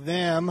for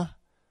them.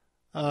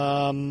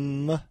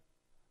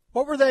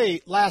 What were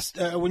they last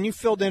when you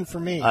filled in for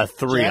me?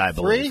 3, I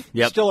believe. 3?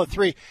 Yep. Still a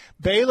 3.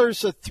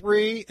 Baylor's a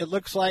 3, it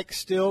looks like,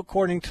 still,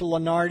 according to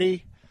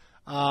Lenardi.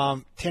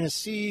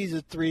 Tennessee's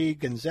a 3.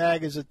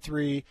 Gonzaga's a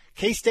 3.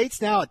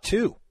 K-State's now a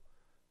 2.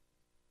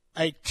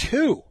 A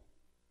 2.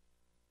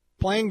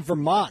 Playing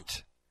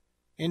Vermont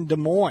in Des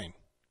Moines.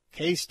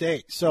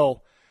 K-State.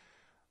 So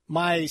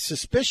my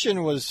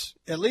suspicion was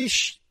at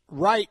least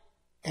right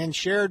and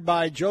shared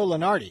by Joe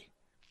Lenardi,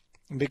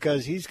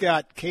 because he's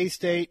got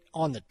K-State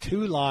on the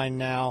 2 line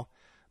now,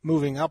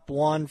 moving up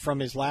 1 from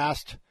his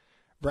last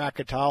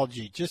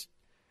bracketology.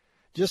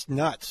 Just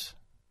nuts.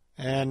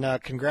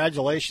 And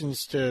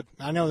congratulations to,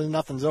 I know that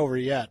nothing's over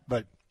yet,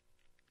 but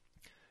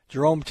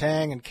Jerome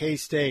Tang and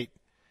K-State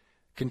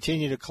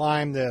continue to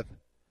climb the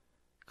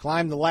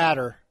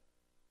ladder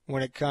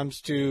when it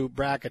comes to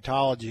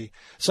bracketology.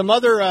 Some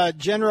other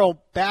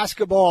general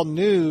basketball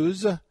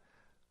news,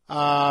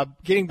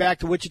 getting back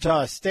to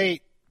Wichita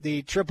State.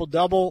 The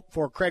triple-double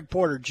for Craig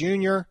Porter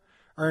Jr.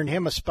 earned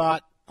him a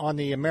spot on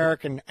the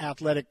American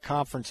Athletic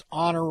Conference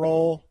honor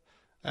roll.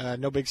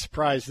 No big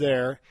surprise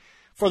there.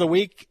 For the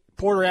week,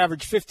 Porter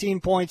averaged 15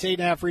 points,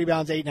 8.5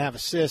 rebounds, 8.5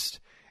 assists,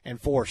 and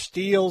 4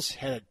 steals.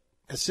 Had an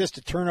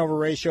assist-to-turnover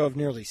ratio of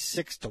nearly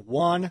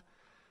 6-1.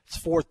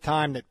 It's the 4th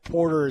time that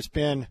Porter has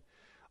been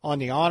on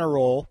the honor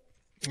roll,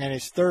 and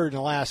his 3rd in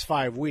the last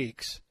 5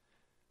 weeks.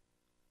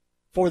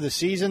 For the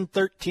season,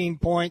 13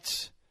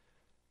 points.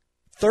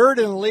 3rd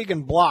in the league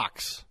in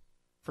blocks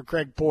for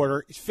Craig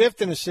Porter. He's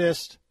 5th in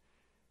assists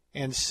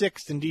and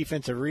 6th in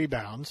defensive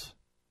rebounds.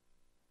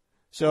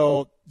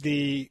 So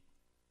the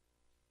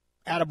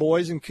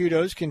attaboys and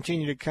kudos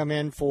continue to come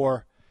in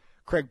for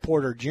Craig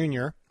Porter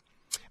Jr.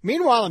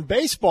 Meanwhile, in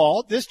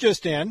baseball, this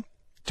just in.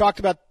 Talked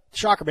about the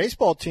Shocker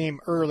baseball team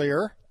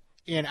earlier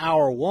in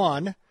Hour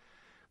 1.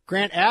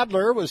 Grant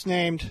Adler was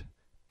named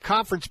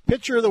Conference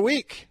Pitcher of the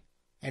Week,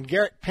 and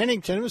Garrett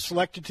Pennington was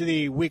selected to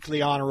the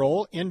weekly honor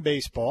roll in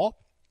baseball.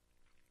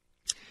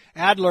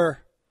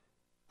 Adler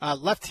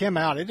left him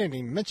out. I didn't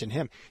even mention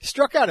him. He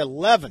struck out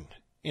 11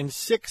 in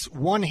 6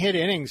 one-hit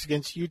innings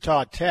against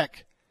Utah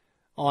Tech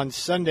on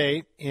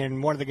Sunday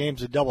in one of the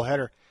games of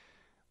doubleheader.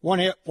 1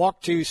 hit,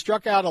 walked 2,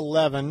 struck out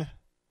 11,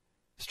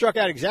 struck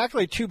out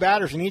exactly 2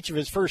 batters in each of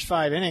his first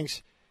 5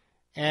 innings,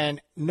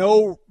 and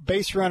no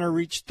base runner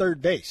reached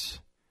third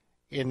base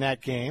in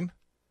that game.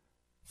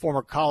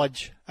 Former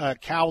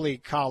Cowley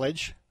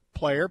College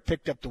player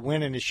picked up the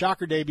win in his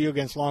Shocker debut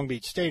against Long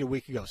Beach State a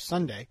week ago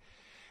Sunday.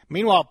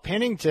 Meanwhile,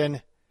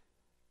 Pennington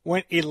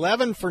went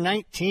 11 for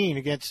 19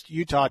 against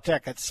Utah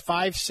Tech. That's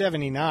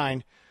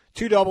 .579,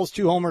 2 doubles,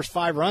 2 homers,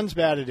 5 runs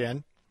batted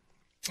in.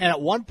 And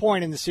at one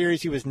point in the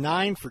series, he was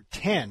 9 for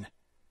 10,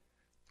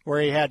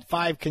 where he had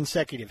 5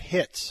 consecutive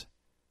hits.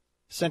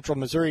 Central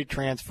Missouri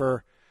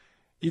transfer.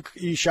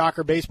 You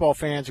Shocker baseball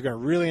fans are going to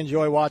really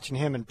enjoy watching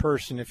him in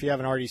person if you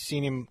haven't already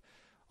seen him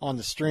on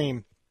the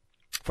stream.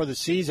 For the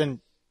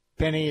season,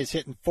 Penny is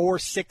hitting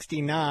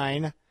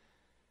 .469.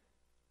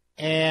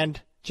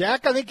 And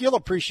Jack, I think you'll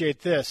appreciate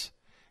this.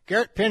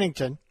 Garrett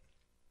Pennington,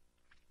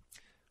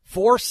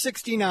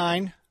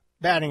 .469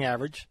 batting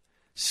average,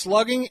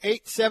 slugging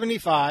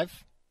 .875,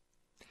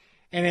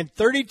 and in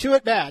 32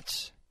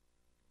 at-bats,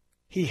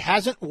 he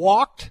hasn't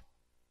walked,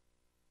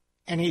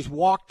 and he's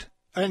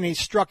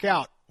struck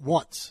out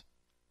once.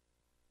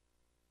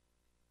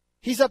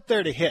 He's up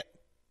there to hit.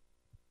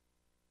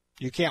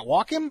 You can't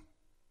walk him,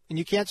 and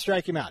you can't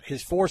strike him out.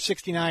 His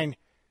 .469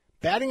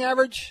 batting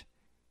average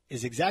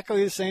is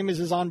exactly the same as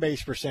his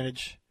on-base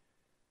percentage,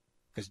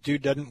 because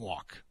dude doesn't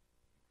walk.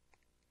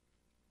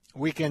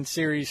 Weekend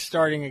series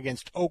starting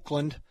against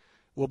Oakland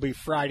will be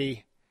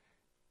Friday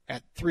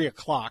at 3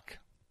 o'clock.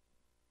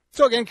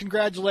 So again,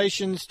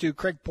 congratulations to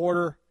Craig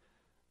Porter,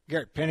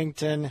 Garrett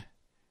Pennington,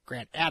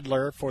 Grant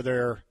Adler for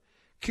their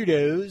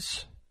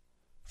kudos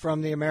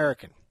from the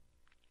American.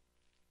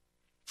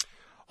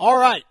 All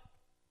right,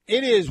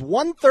 it is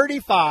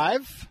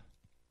 1:35.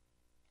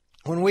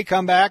 When we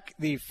come back,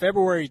 the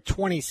February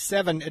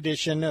 27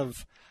 edition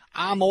of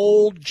I'm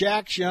Old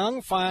Jack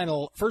Young,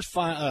 final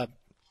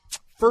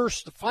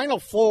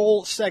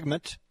full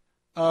segment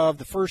of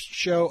the first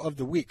show of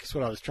the week, is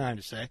what I was trying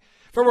to say.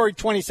 February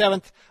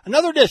 27th,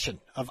 another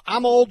edition of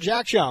I'm Old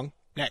Jack Young,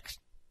 next.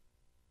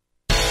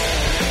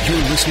 You're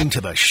listening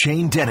to The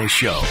Shane Dennis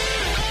Show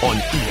on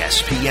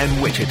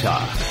ESPN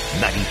Wichita,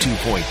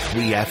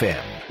 92.3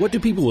 FM. What do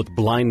people with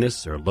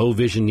blindness or low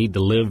vision need to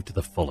live to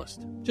the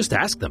fullest? Just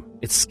ask them.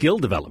 It's skill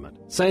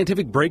development,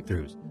 scientific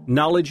breakthroughs,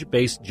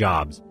 knowledge-based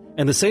jobs,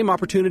 and the same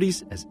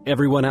opportunities as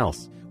everyone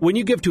else. When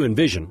you give to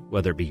Envision,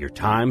 whether it be your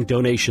time,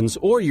 donations,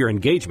 or your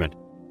engagement,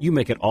 you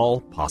make it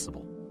all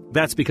possible.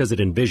 That's because at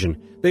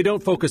Envision, they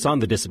don't focus on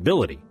the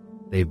disability.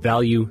 They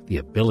value the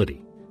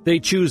ability. They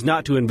choose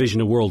not to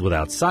envision a world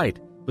without sight,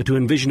 but to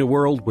envision a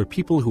world where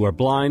people who are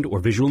blind or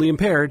visually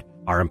impaired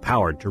are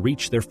empowered to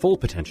reach their full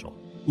potential.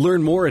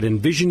 Learn more at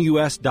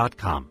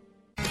envisionus.com.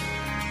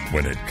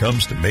 When it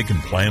comes to making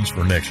plans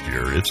for next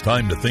year, it's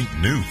time to think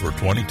new for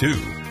 22.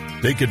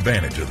 Take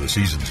advantage of the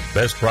season's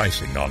best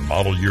pricing on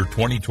model year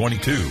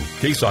 2022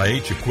 Case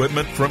IH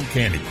equipment from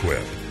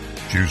CanEquip.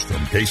 Choose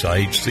from Case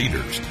IH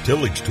seeders,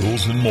 tillage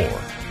tools, and more.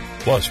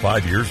 Plus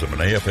 5 years of an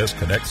AFS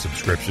Connect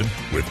subscription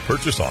with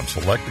purchase on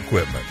select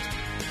equipment.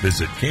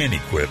 Visit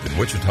CanEquip in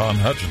Wichita and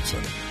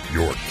Hutchinson,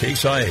 your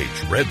Case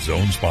IH Red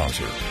Zone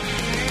sponsor.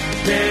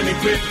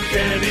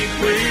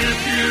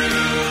 CanEquip you.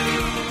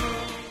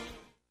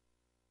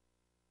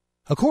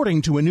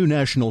 According to a new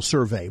national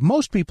survey,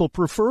 most people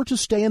prefer to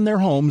stay in their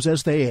homes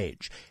as they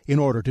age. In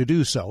order to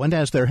do so, and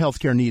as their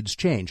healthcare needs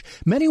change,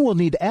 many will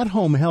need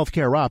at-home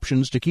healthcare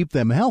options to keep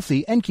them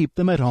healthy and keep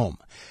them at home.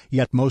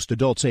 Yet most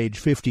adults age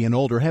 50 and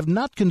older have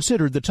not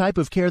considered the type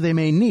of care they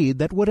may need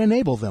that would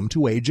enable them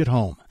to age at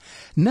home.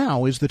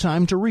 Now is the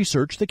time to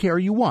research the care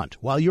you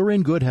want while you're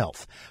in good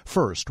health.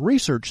 First,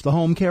 research the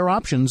home care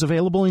options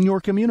available in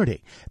your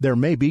community. There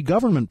may be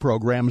government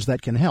programs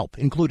that can help,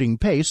 including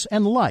PACE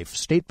and LIFE,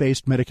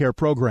 state-based Medicare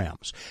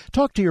programs.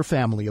 Talk to your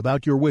family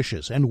about your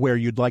wishes and where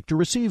you'd like to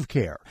receive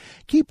care.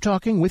 Keep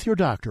talking with your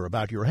doctor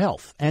about your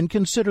health and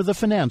consider the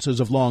finances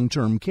of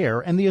long-term care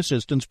and the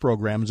assistance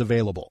programs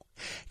available.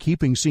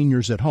 Keeping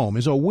seniors at home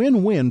is a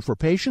win-win for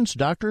patients,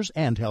 doctors,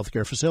 and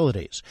healthcare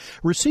facilities.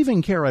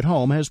 Receiving care at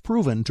home has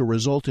proven to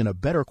result in a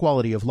better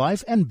quality of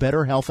life and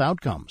better health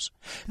outcomes.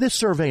 This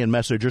survey and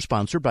message are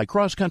sponsored by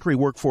Cross Country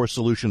Workforce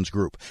Solutions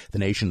Group, the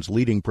nation's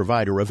leading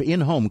provider of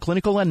in-home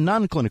clinical and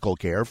non-clinical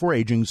care for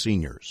aging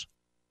seniors.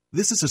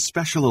 This is a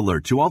special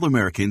alert to all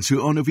Americans who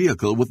own a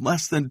vehicle with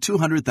less than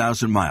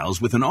 200,000 miles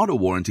with an auto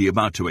warranty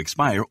about to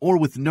expire or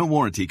with no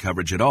warranty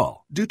coverage at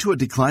all. Due to a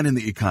decline in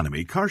the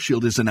economy,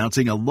 CarShield is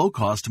announcing a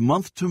low-cost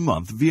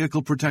month-to-month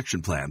vehicle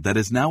protection plan that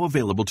is now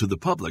available to the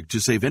public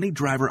to save any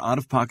driver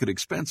out-of-pocket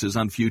expenses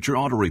on future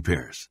auto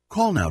repairs.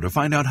 Call now to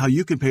find out how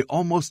you can pay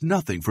almost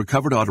nothing for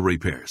covered auto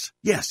repairs.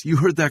 Yes, you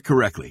heard that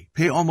correctly.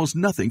 Pay almost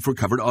nothing for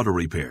covered auto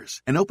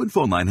repairs. An open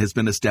phone line has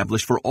been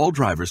established for all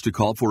drivers to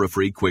call for a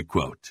free quick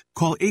quote.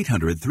 Call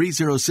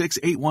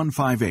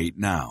 800-306-8158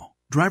 now.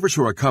 Drivers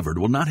who are covered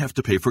will not have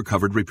to pay for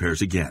covered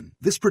repairs again.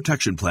 This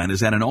protection plan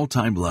is at an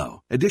all-time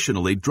low.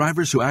 Additionally,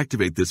 drivers who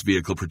activate this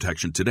vehicle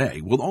protection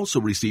today will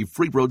also receive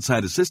free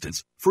roadside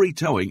assistance, free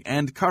towing,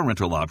 and car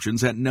rental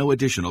options at no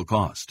additional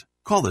cost.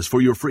 Call us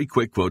for your free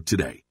quick quote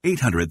today.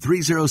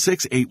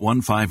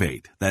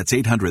 800-306-8158. That's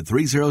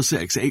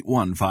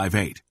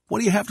 800-306-8158. What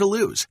do you have to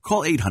lose?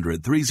 Call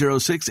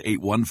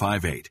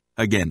 800-306-8158.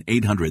 Again,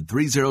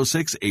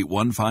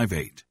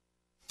 800-306-8158.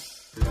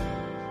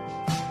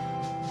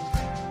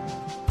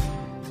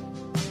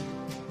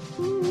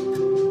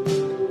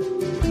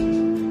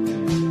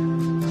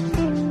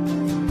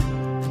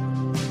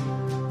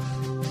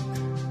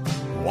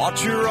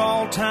 Watch your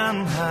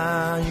all-time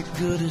high, you're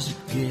good as it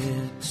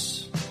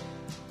gets.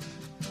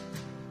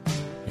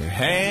 Your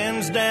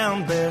hands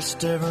down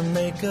best ever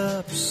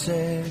make-up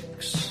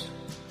sex.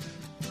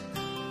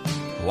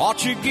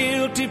 Watch your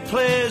guilty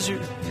pleasure,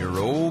 your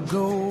old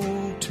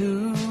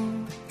go-to.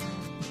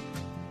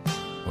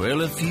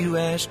 Well, if you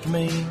asked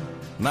me,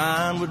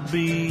 mine would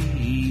be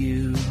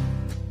you.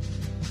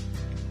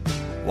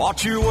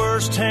 Watch your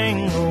worst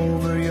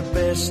hangover, your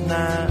best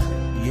night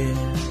yet.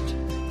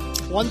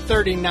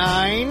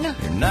 139 here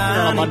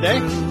on Monday.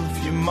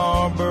 Your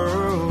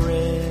Marlboro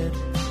Red.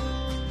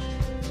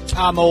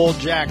 I'm old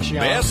Jack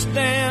Young. Best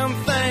damn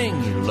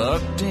thing you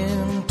lucked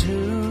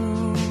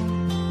into.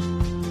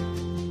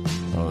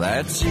 Well,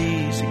 that's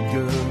easy,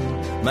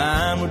 girl.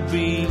 Mine would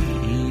be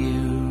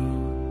you.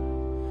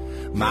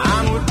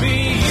 Mine would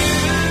be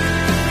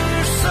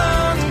you.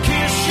 Sun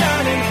kiss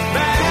shining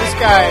back. This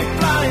guy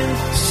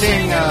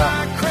sing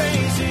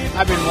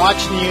I've Been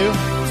Watching You.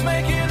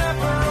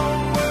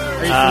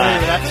 Are you familiar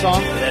with that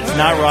song? That's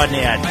not Rodney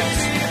Atkins.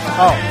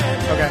 Oh,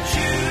 okay.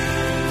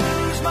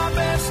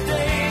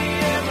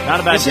 Not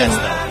a bad guess,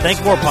 though.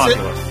 Think more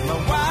popular.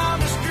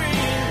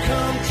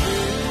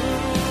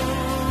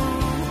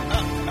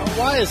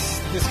 Why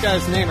is this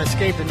guy's name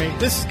escaping me?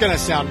 This is going to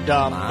sound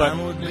dumb, but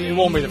it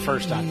won't be the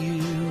first time.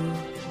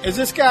 Is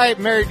this guy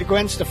married to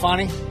Gwen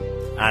Stefani?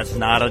 That's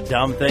not a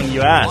dumb thing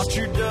you asked.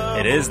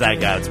 It is that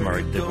guy that's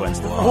married to Gwen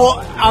Stefani.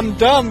 Well, I'm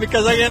dumb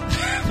because I can't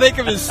think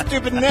of his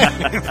stupid name.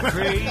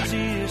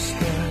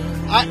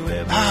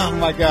 Oh,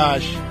 my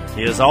gosh.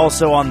 He is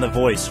also on The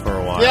Voice for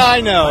a while. Yeah, I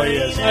know he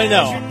is. I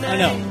know.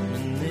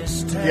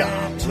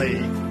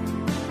 Golly.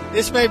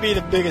 This may be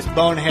the biggest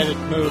boneheaded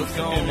move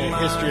in the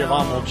history of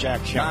Old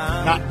Jack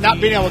Young.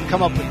 Not being able to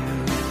come up with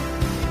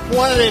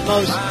one of the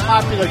most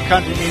popular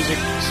country music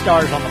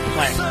stars on the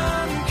planet.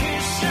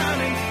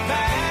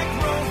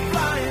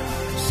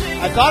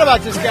 I thought about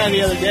this guy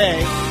the other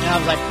day, and I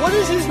was like, what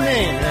is his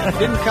name? And it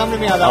didn't come to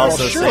me. I thought,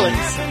 also well, surely.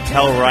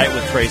 Tell Right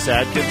with Trace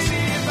Adkins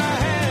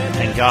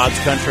and God's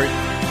Country.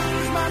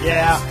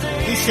 Yeah,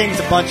 he sings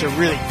a bunch of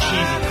really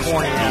cheesy,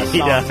 corny-ass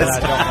songs that I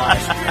don't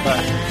like.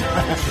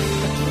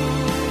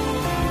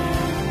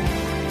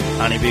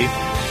 Honeybee.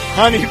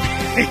 Honeybee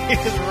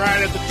is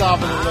right at the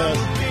top of the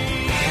list.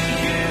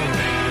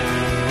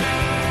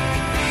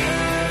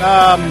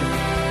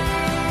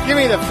 Give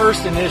me the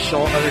first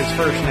initial of his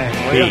first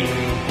name, will you?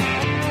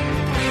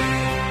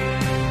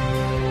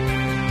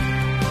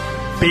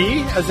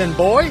 B as in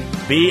boy?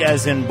 B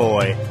as in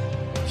boy.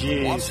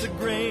 Jeez. What's the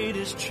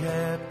greatest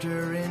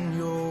chapter in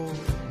your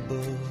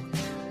book?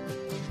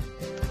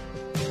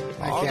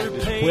 I can't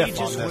just whiff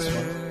on this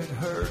one. It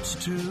hurts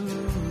to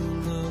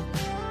look.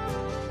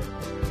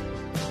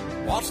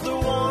 What's the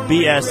one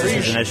BS is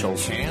his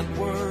initials. can't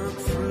work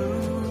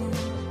through?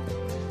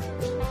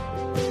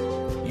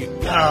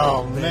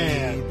 Oh,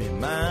 man.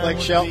 Blake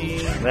Shelton.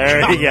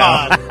 There you go.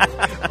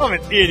 I'm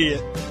an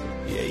idiot.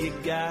 Yeah, you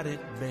got it,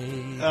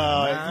 babe.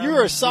 You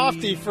were a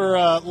softie for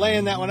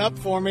laying that one up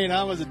for me, and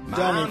I was a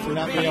dummy for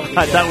not being able to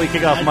I get thought it. we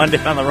kick off Monday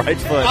on the right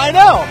foot. I know.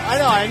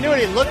 I knew what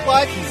he looked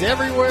like. He's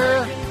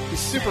everywhere. He's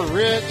super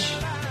rich.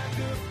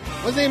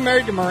 Wasn't he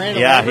married to Miranda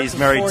Yeah, Lambert he's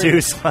married before to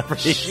he-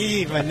 celebrities.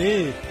 Gee, my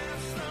knee.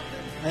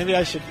 Maybe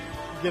I should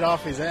get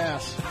off his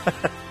ass.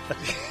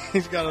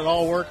 He's got it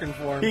all working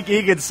for him.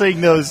 He could sing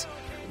those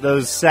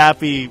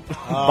sappy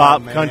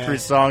bop man. country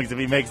songs if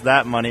he makes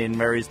that money and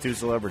marries two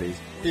celebrities.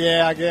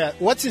 Yeah, I get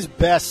it. What's his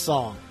best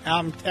song?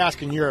 I'm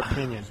asking your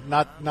opinion,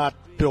 not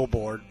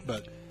Billboard,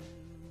 but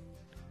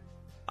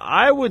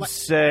I would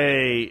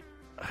say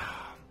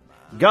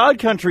God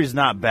Country's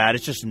not bad.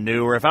 It's just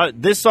newer.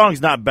 This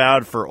song's not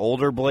bad for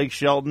older Blake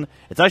Shelton.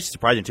 It's actually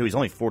surprising too. He's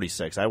only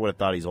 46. I would have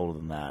thought he's older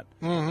than that.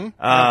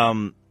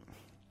 Mm-hmm.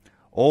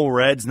 Old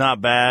Red's not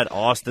bad.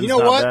 Austin's you know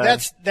not what?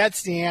 bad.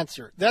 That's the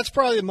answer. That's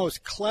probably the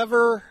most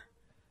clever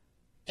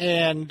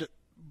and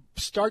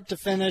start to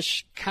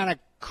finish kind of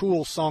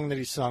cool song that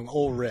he sung.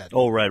 Old Red.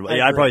 Old Red. I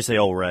Yeah, I'd agree. probably say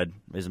Old Red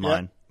is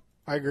mine. Yep,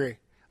 I agree.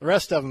 The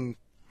rest of them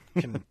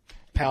can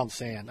pound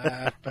sand.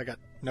 I got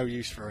no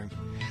use for him.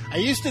 I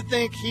used to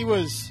think he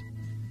was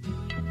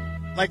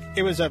like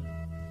it was a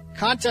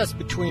contest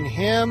between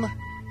him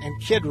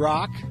and Kid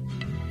Rock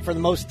for the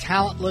most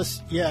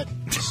talentless yet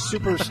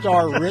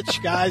superstar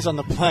rich guys on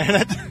the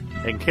planet.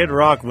 And Kid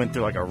Rock went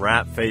through like a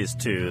rap phase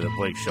too that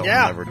Blake Shelton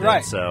Yeah, never did.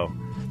 right. So,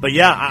 but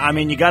yeah, I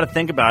mean, you got to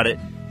think about it.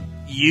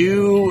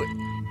 You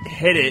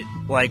hit it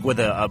like with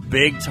a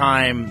big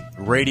time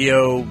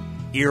radio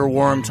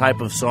earworm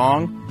type of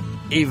song.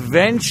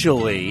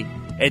 Eventually,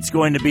 it's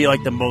going to be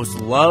like the most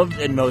loved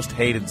and most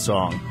hated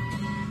song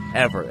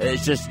ever.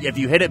 It's just, if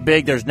you hit it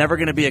big, there's never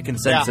going to be a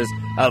consensus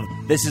of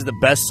this is the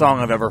best song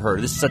I've ever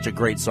heard. This is such a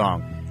great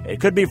song. It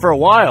could be for a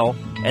while,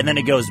 and then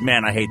it goes,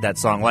 man, I hate that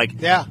song. Like,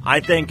 I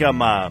think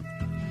All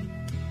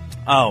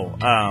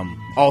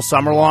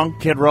Summer Long,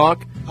 Kid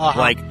Rock.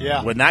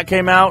 When that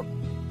came out,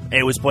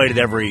 it was played at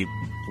every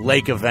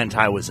lake event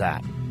I was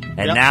at.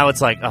 And now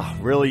it's like, oh,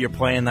 really, you're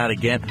playing that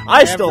again?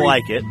 I still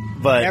like it,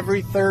 but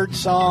every third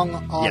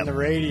song on the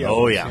radio.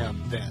 Oh, was yeah.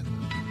 him then.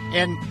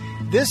 And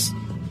this,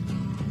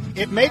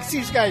 it makes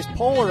these guys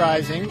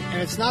polarizing,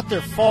 and it's not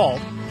their fault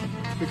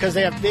because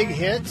they have big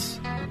hits,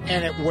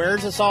 and it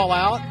wears us all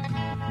out.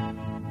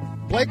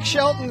 Blake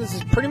Shelton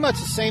is pretty much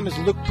the same as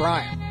Luke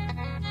Bryan.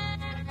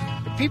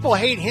 But people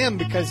hate him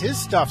because his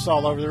stuff's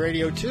all over the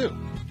radio, too.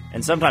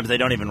 And sometimes they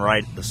don't even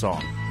write the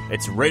song.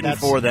 It's written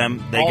That's for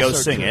them. They go also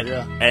sing true, it,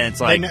 yeah. and it's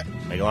like,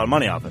 make a lot of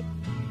money off it.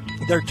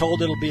 They're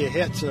told it'll be a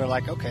hit, so they're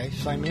like, okay,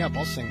 sign me up,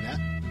 I'll sing that.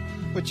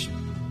 Which,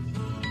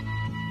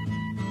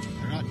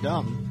 they're not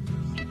dumb.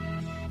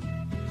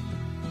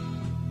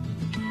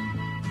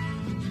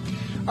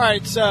 All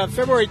right, it's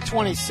February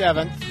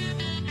 27th.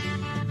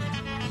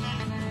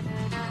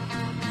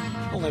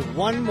 Only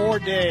one more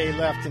day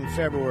left in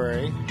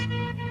February.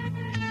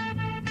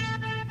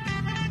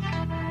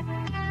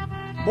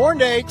 Born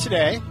day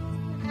today.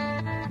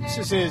 This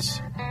is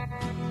his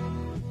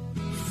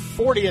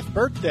 40th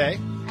birthday.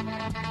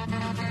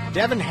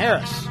 Devin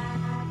Harris.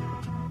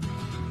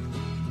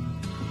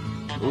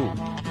 Ooh.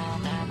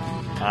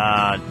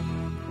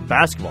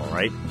 Basketball,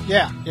 right?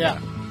 Yeah.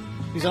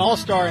 He's an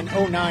all-star in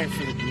 2009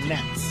 for the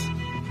Nets.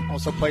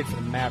 Also played for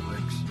the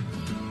Mavericks.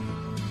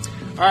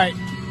 All right.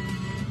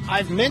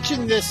 I've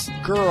mentioned this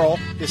girl,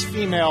 this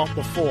female,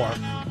 before,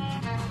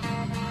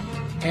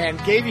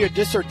 and gave you a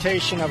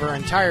dissertation of her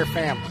entire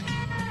family.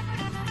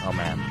 Oh,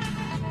 man.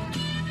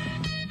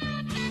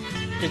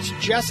 It's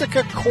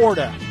Jessica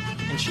Korda,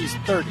 and she's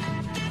 30.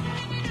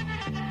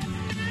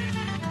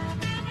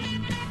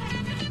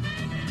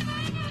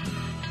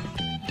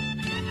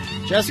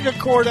 Jessica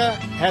Korda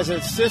has a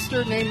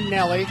sister named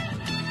Nellie,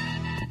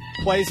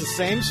 plays the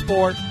same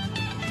sport.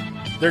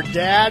 Their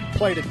dad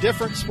played a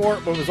different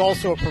sport but was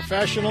also a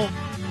professional.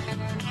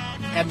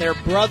 And their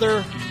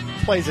brother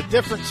plays a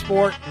different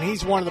sport, and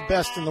he's one of the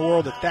best in the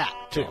world at that,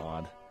 too.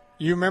 God.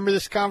 You remember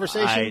this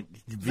conversation?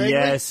 vaguely?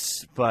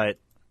 Yes, but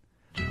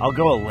I'll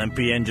go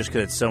Olympian just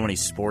because it's so many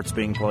sports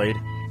being played.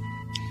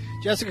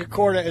 Jessica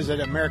Korda is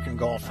an American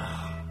golfer.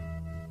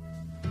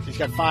 She's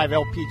got 5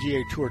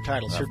 LPGA Tour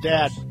titles. Her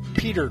dad,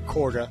 Peter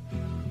Korda,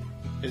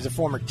 is a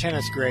former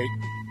tennis great,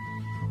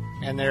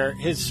 and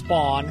his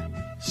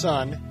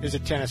son, is a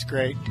tennis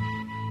great.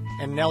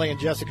 And Nellie and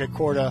Jessica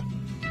Korda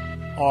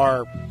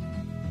are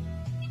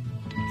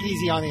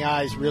easy on the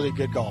eyes, really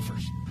good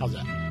golfers. How's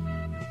that?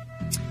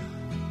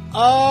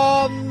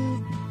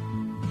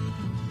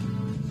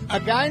 A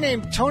guy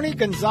named Tony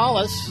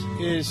Gonzalez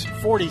is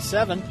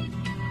 47.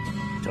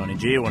 Tony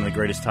G, one of the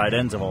greatest tight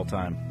ends of all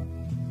time.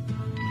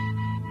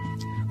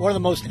 One of the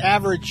most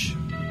average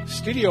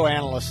studio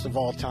analysts of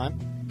all time.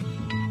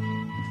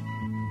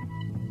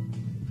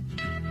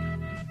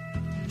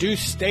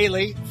 Deuce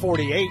Staley,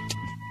 48.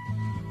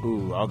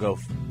 Ooh, I'll go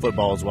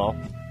football as well.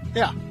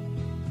 Yeah.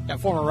 That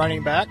former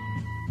running back.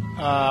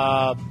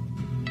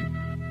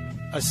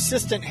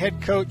 Assistant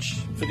head coach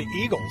for the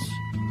Eagles.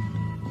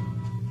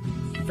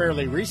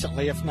 Fairly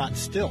recently, if not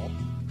still.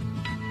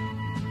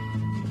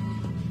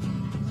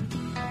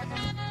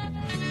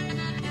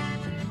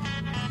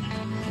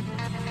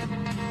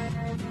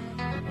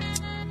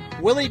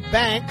 Willie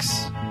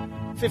Banks,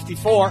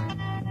 54.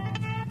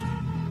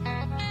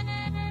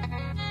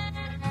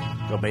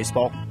 Go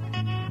baseball?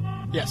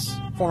 Yes,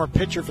 former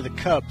pitcher for the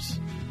Cubs.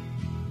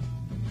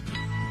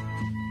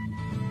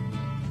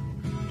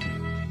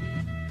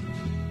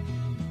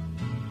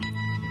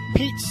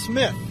 Pete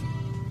Smith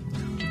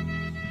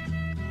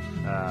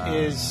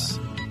is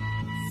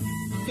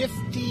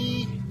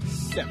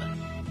 57.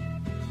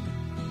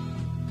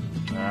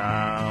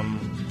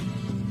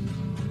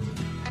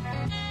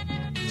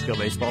 Let's go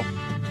baseball.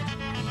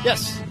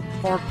 Yes,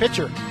 former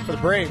pitcher for the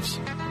Braves.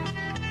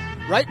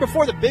 Right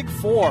before the Big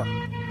Four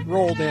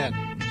rolled in.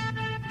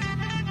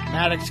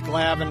 Maddox,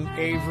 Glavine,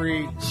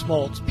 Avery,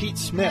 Smoltz. Pete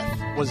Smith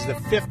was the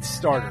 5th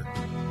starter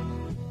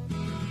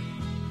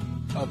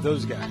of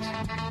those guys.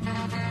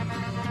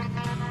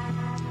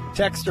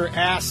 Texter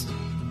asked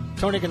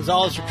Tony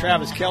Gonzalez or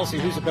Travis Kelce,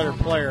 who's a better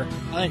player?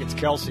 I think it's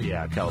Kelce.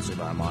 Yeah, Kelce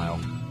by a mile.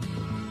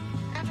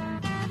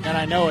 And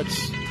I know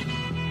it's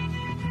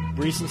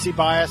recency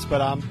bias,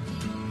 but I'm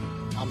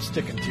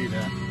sticking to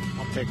that.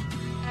 I'll take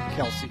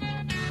Kelce.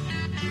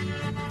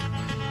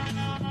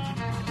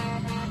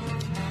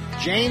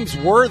 James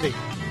Worthy,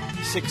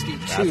 62.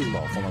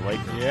 Basketball from the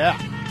Lakers. Yeah.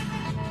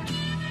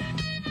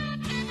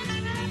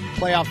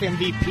 Playoff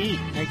MVP,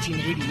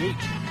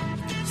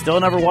 1988. Still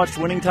never watched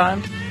Winning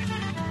Time?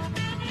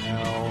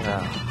 No.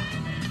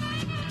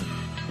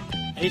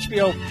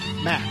 HBO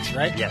Max,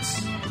 right?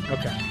 Yes.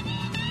 Okay.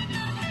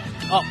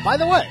 Oh, by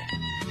the way,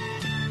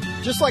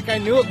 just like I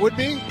knew it would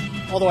be,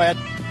 although I had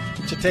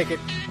to take it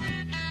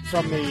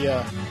from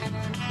the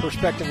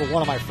perspective of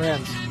one of my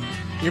friends.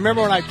 You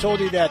remember when I told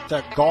you that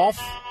golf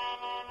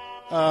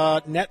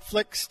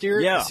Netflix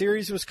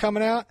series was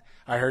coming out?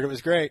 I heard it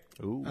was great.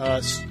 Ooh.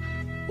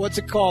 What's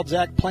it called,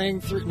 Zach?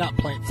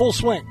 Full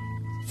Swing.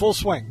 Full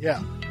Swing,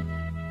 yeah.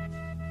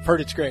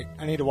 Heard it's great.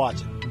 I need to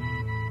watch it.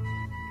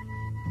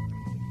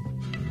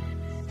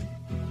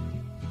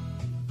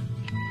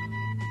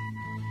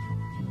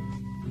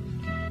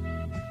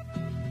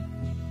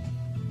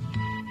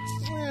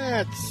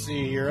 Let's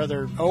see here.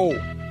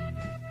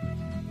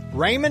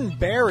 Raymond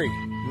Berry,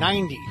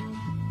 90.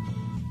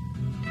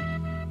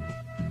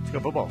 Let's go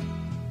football.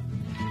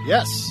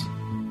 Yes.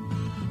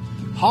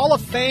 Hall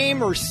of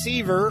Fame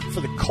receiver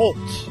for the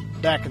Colts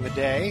back in the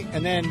day,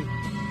 and then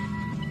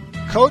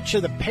coach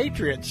of the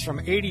Patriots from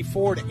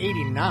 84 to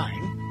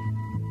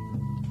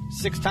 89.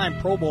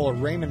 6-time Pro Bowler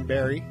Raymond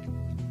Berry.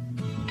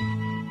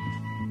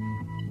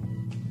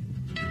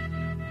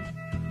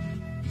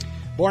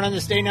 Born on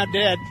this day, now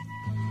dead.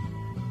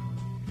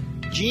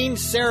 Gene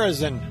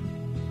Sarazen.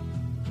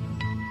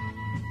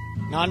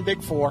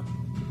 Non-Big Four.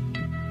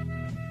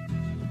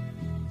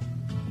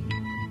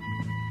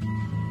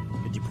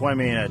 Did you point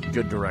me in a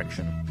good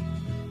direction?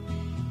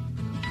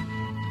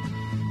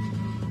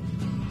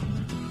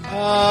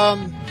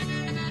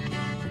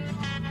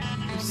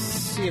 Let's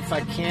see if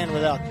I can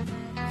without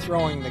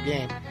throwing the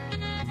game.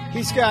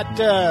 He's got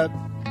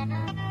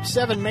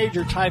 7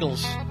 major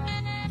titles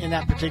in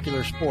that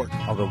particular sport.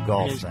 I'll go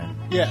golf then.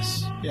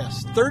 Yes.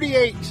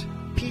 38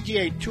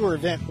 PGA Tour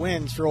event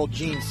wins for old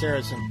Gene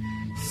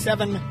Sarazen.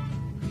 7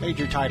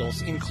 major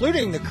titles,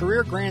 including the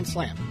career Grand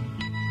Slam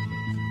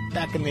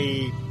back in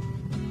the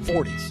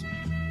 40s.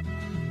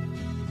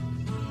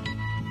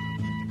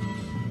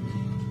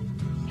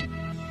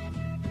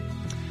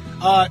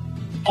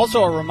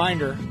 Also a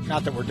reminder,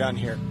 not that we're done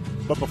here,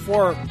 but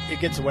before it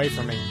gets away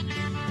from me,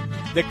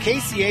 the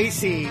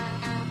KCAC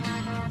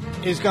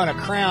is going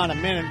to crown a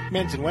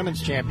men's and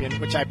women's champion,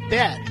 which I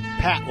bet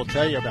Pat will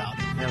tell you about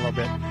in a little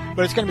bit.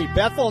 But it's going to be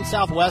Bethel and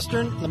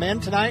Southwestern, the men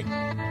tonight,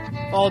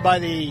 followed by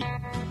the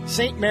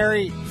St.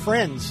 Mary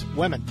Friends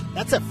women.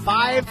 That's a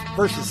 5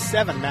 versus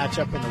 7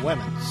 matchup in the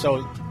women.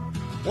 So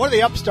one of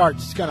the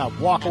upstarts is going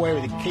to walk away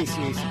with the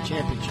KCAC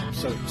championship.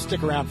 So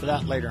stick around for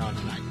that later on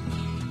tonight.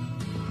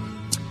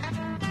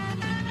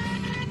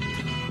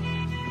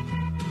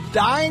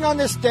 Dying on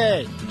this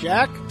day,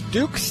 Jack,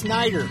 Duke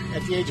Snider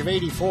at the age of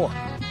 84.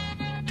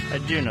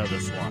 I do know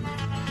this one.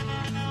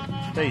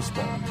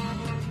 Baseball.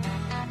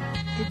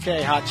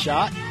 Okay, hot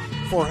shot.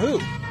 For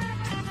who?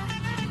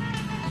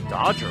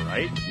 Dodger,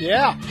 right?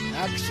 Yeah.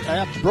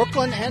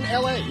 Brooklyn and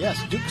L.A. Yes,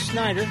 Duke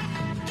Snider,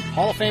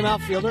 Hall of Fame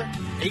outfielder,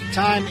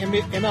 8-time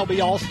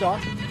MLB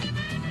All-Star.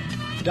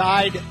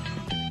 Died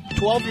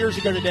 12 years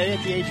ago today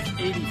at the age of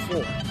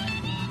 84.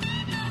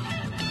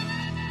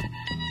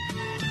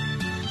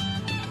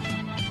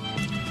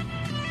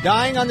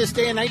 Dying on this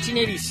day in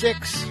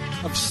 1986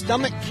 of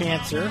stomach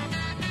cancer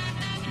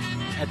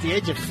at the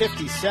age of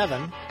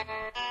 57,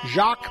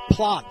 Jacques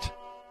Plante.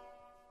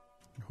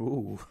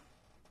 Ooh.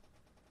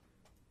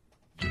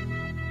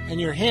 And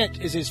your hint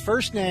is his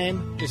first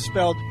name is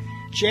spelled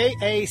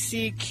Jacques.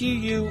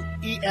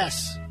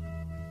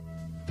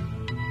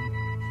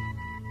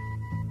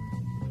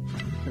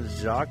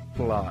 Jacques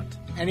Plante.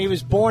 And he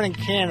was born in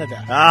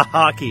Canada. Ah,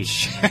 hockey.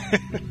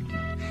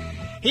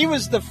 He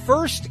was the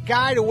first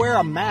guy to wear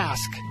a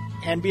mask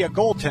and be a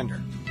goaltender.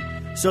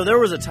 So there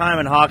was a time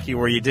in hockey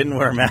where you didn't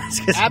wear a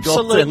mask as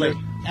Absolutely. a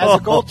goaltender. As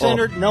a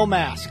goaltender, no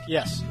mask.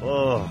 Yes.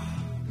 Oh.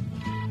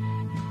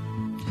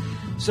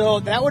 So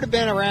that would have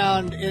been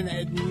around in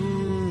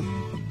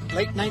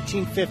late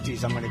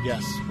 1950s, I'm going to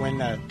guess, when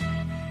the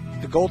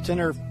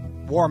goaltender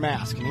wore a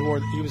mask, and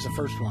he was the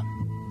first one.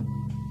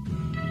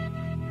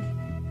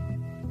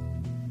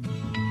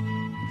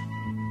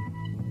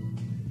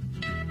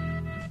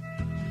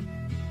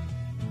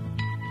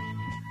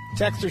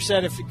 Texter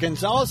said, if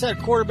Gonzalez had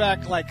a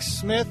quarterback like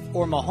Smith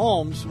or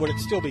Mahomes, would it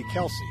still be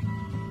Kelsey?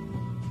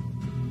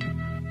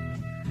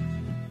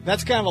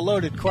 That's kind of a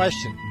loaded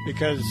question,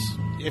 because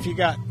if you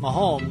got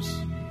Mahomes,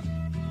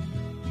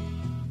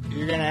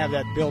 you're going to have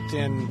that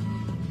built-in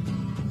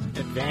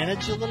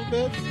advantage a little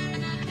bit.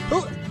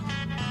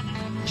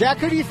 Jack,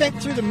 who do you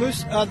think threw the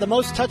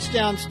most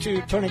touchdowns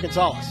to Tony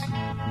Gonzalez?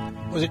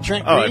 Was it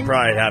Trent Green? Oh, it'd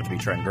probably have to be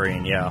Trent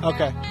Green, yeah.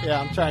 Okay, yeah,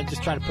 I'm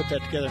just trying to put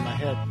that together in my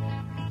head.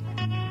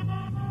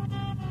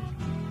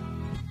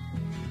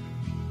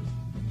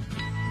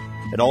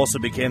 It also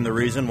became the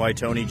reason why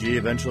Tony G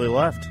eventually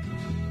left.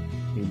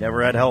 He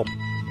never had help.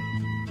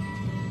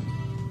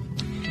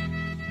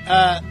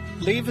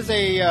 Leave as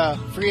a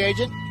free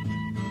agent?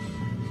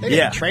 They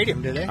didn't trade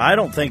him, did they? I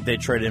don't think they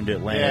traded him to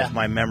Atlanta, if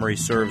my memory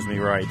serves me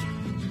right.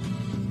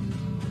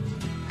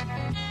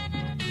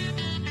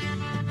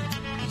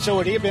 So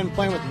would he have been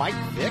playing with Mike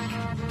Vick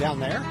down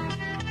there?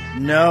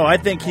 No, I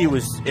think he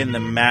was in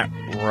the Matt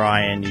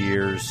Ryan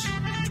years.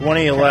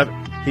 2011.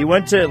 He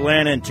went to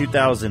Atlanta in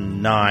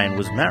 2009.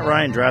 Was Matt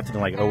Ryan drafted in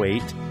like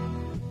 2008?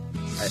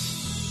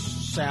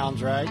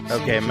 Sounds right.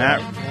 Okay, Matt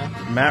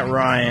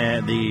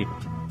Ryan.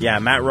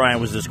 Matt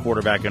Ryan was this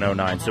quarterback in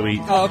 2009. So he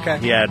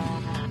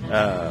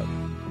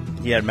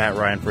had Matt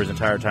Ryan for his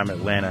entire time at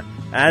Atlanta.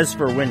 As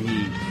for when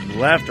he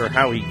left or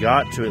how he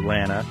got to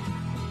Atlanta,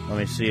 let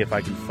me see if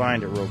I can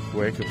find it real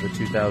quick of the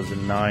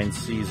 2009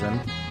 season.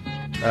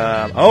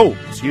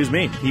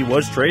 He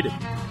was traded.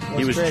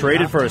 He was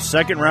traded for a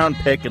second-round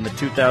pick in the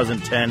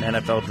 2010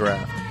 NFL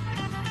Draft.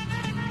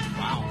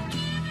 Wow.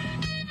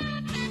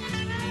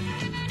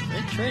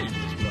 They traded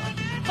this guy.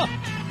 Huh.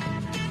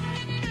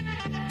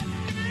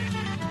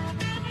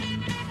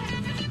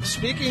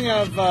 Speaking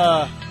of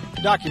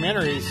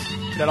documentaries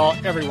that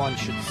everyone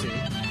should see,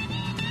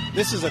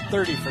 this is a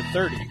 30 for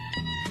 30,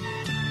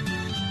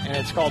 and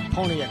it's called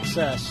Pony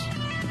Excess.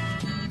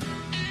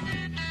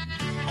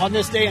 On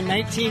this day in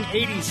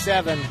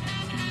 1987,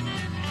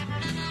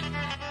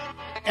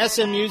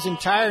 SMU's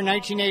entire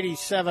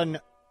 1987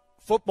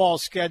 football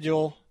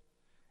schedule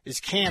is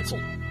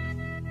canceled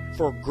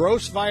for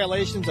gross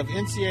violations of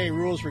NCAA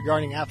rules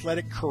regarding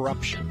athletic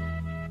corruption.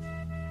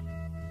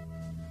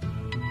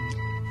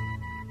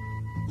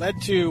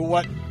 Led to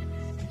what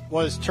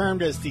was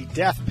termed as the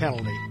death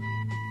penalty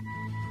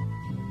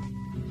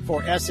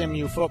for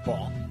SMU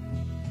football.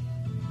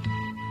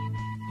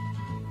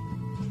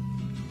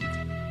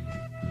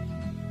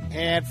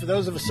 And for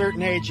those of a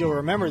certain age, you'll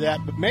remember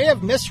that, but may have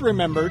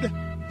misremembered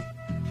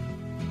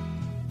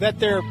that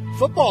their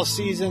football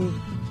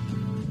season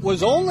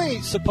was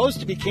only supposed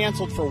to be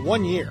canceled for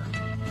 1 year.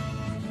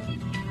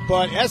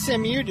 But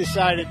SMU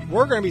decided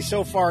we're going to be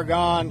so far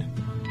gone,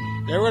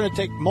 they're going to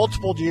take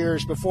multiple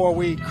years before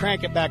we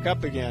crank it back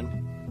up again.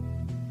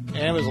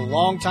 And it was a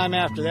long time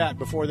after that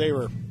before they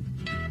were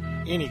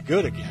any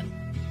good again.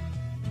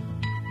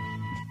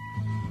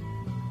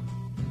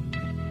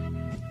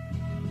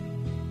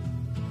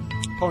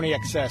 Pony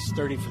Excess,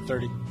 30 for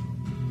 30.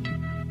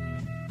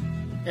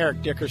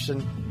 Eric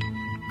Dickerson,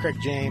 Craig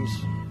James.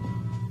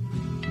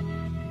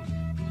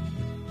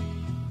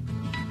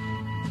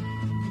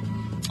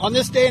 On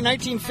this day in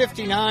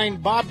 1959,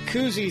 Bob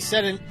Cousy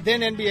set a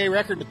then NBA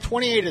record with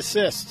 28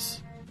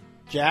 assists.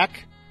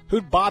 Jack,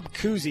 who'd Bob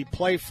Cousy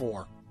play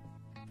for?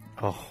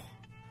 Oh.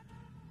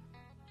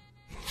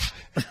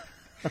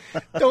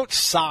 Don't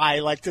sigh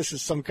like this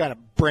is some kind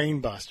of brain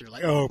buster.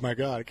 Like, oh, my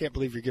God, I can't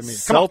believe you're giving me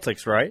this.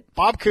 Celtics, right?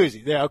 Bob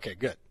Cousy. Yeah, okay,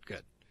 good.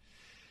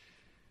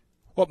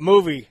 What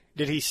movie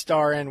did he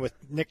star in with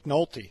Nick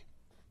Nolte?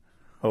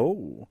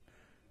 Oh.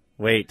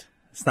 Wait.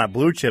 It's not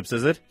Blue Chips,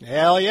 is it?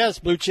 Hell yes,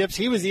 Blue Chips.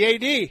 He was the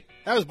AD.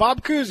 That was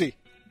Bob Cousy.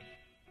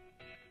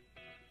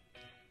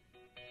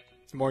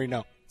 The more you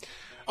know.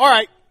 All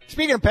right,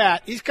 speaking of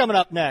Pat, he's coming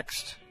up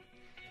next.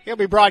 He'll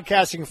be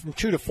broadcasting from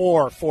 2 to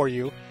 4 for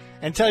you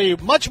and tell you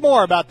much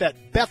more about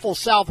that Bethel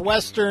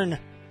Southwestern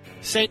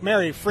St.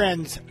 Mary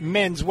Friends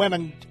men's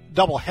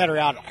doubleheader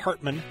out at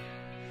Hartman.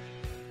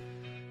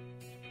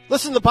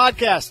 Listen to the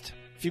podcast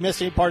if you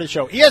missed any part of the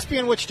show.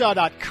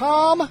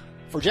 ESPNWichita.com.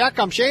 For Jack,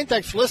 I'm Shane.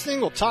 Thanks for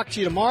listening. We'll talk to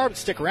you tomorrow, but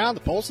stick around.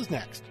 The Pulse is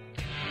next.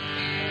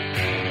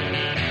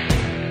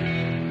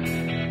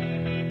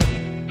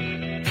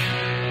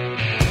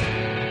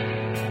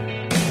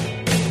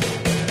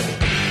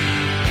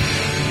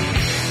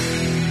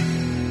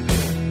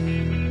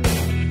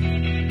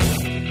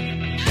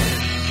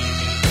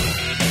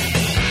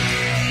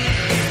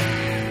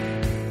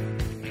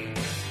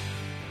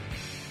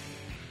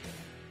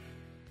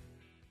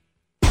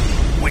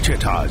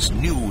 Wichita's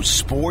new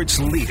sports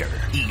leader,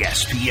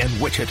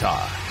 ESPN Wichita,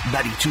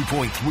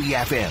 92.3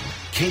 FM,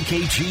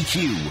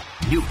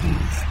 KKGQ, Newton.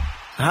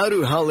 How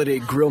do holiday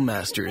grill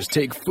masters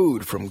take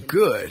food from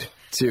good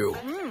to...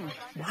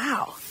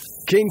 Wow.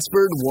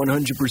 Kingsford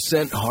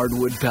 100%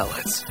 hardwood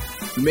pellets.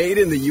 Made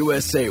in the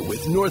USA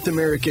with North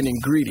American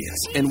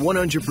ingredients and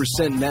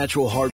 100% natural hardwood.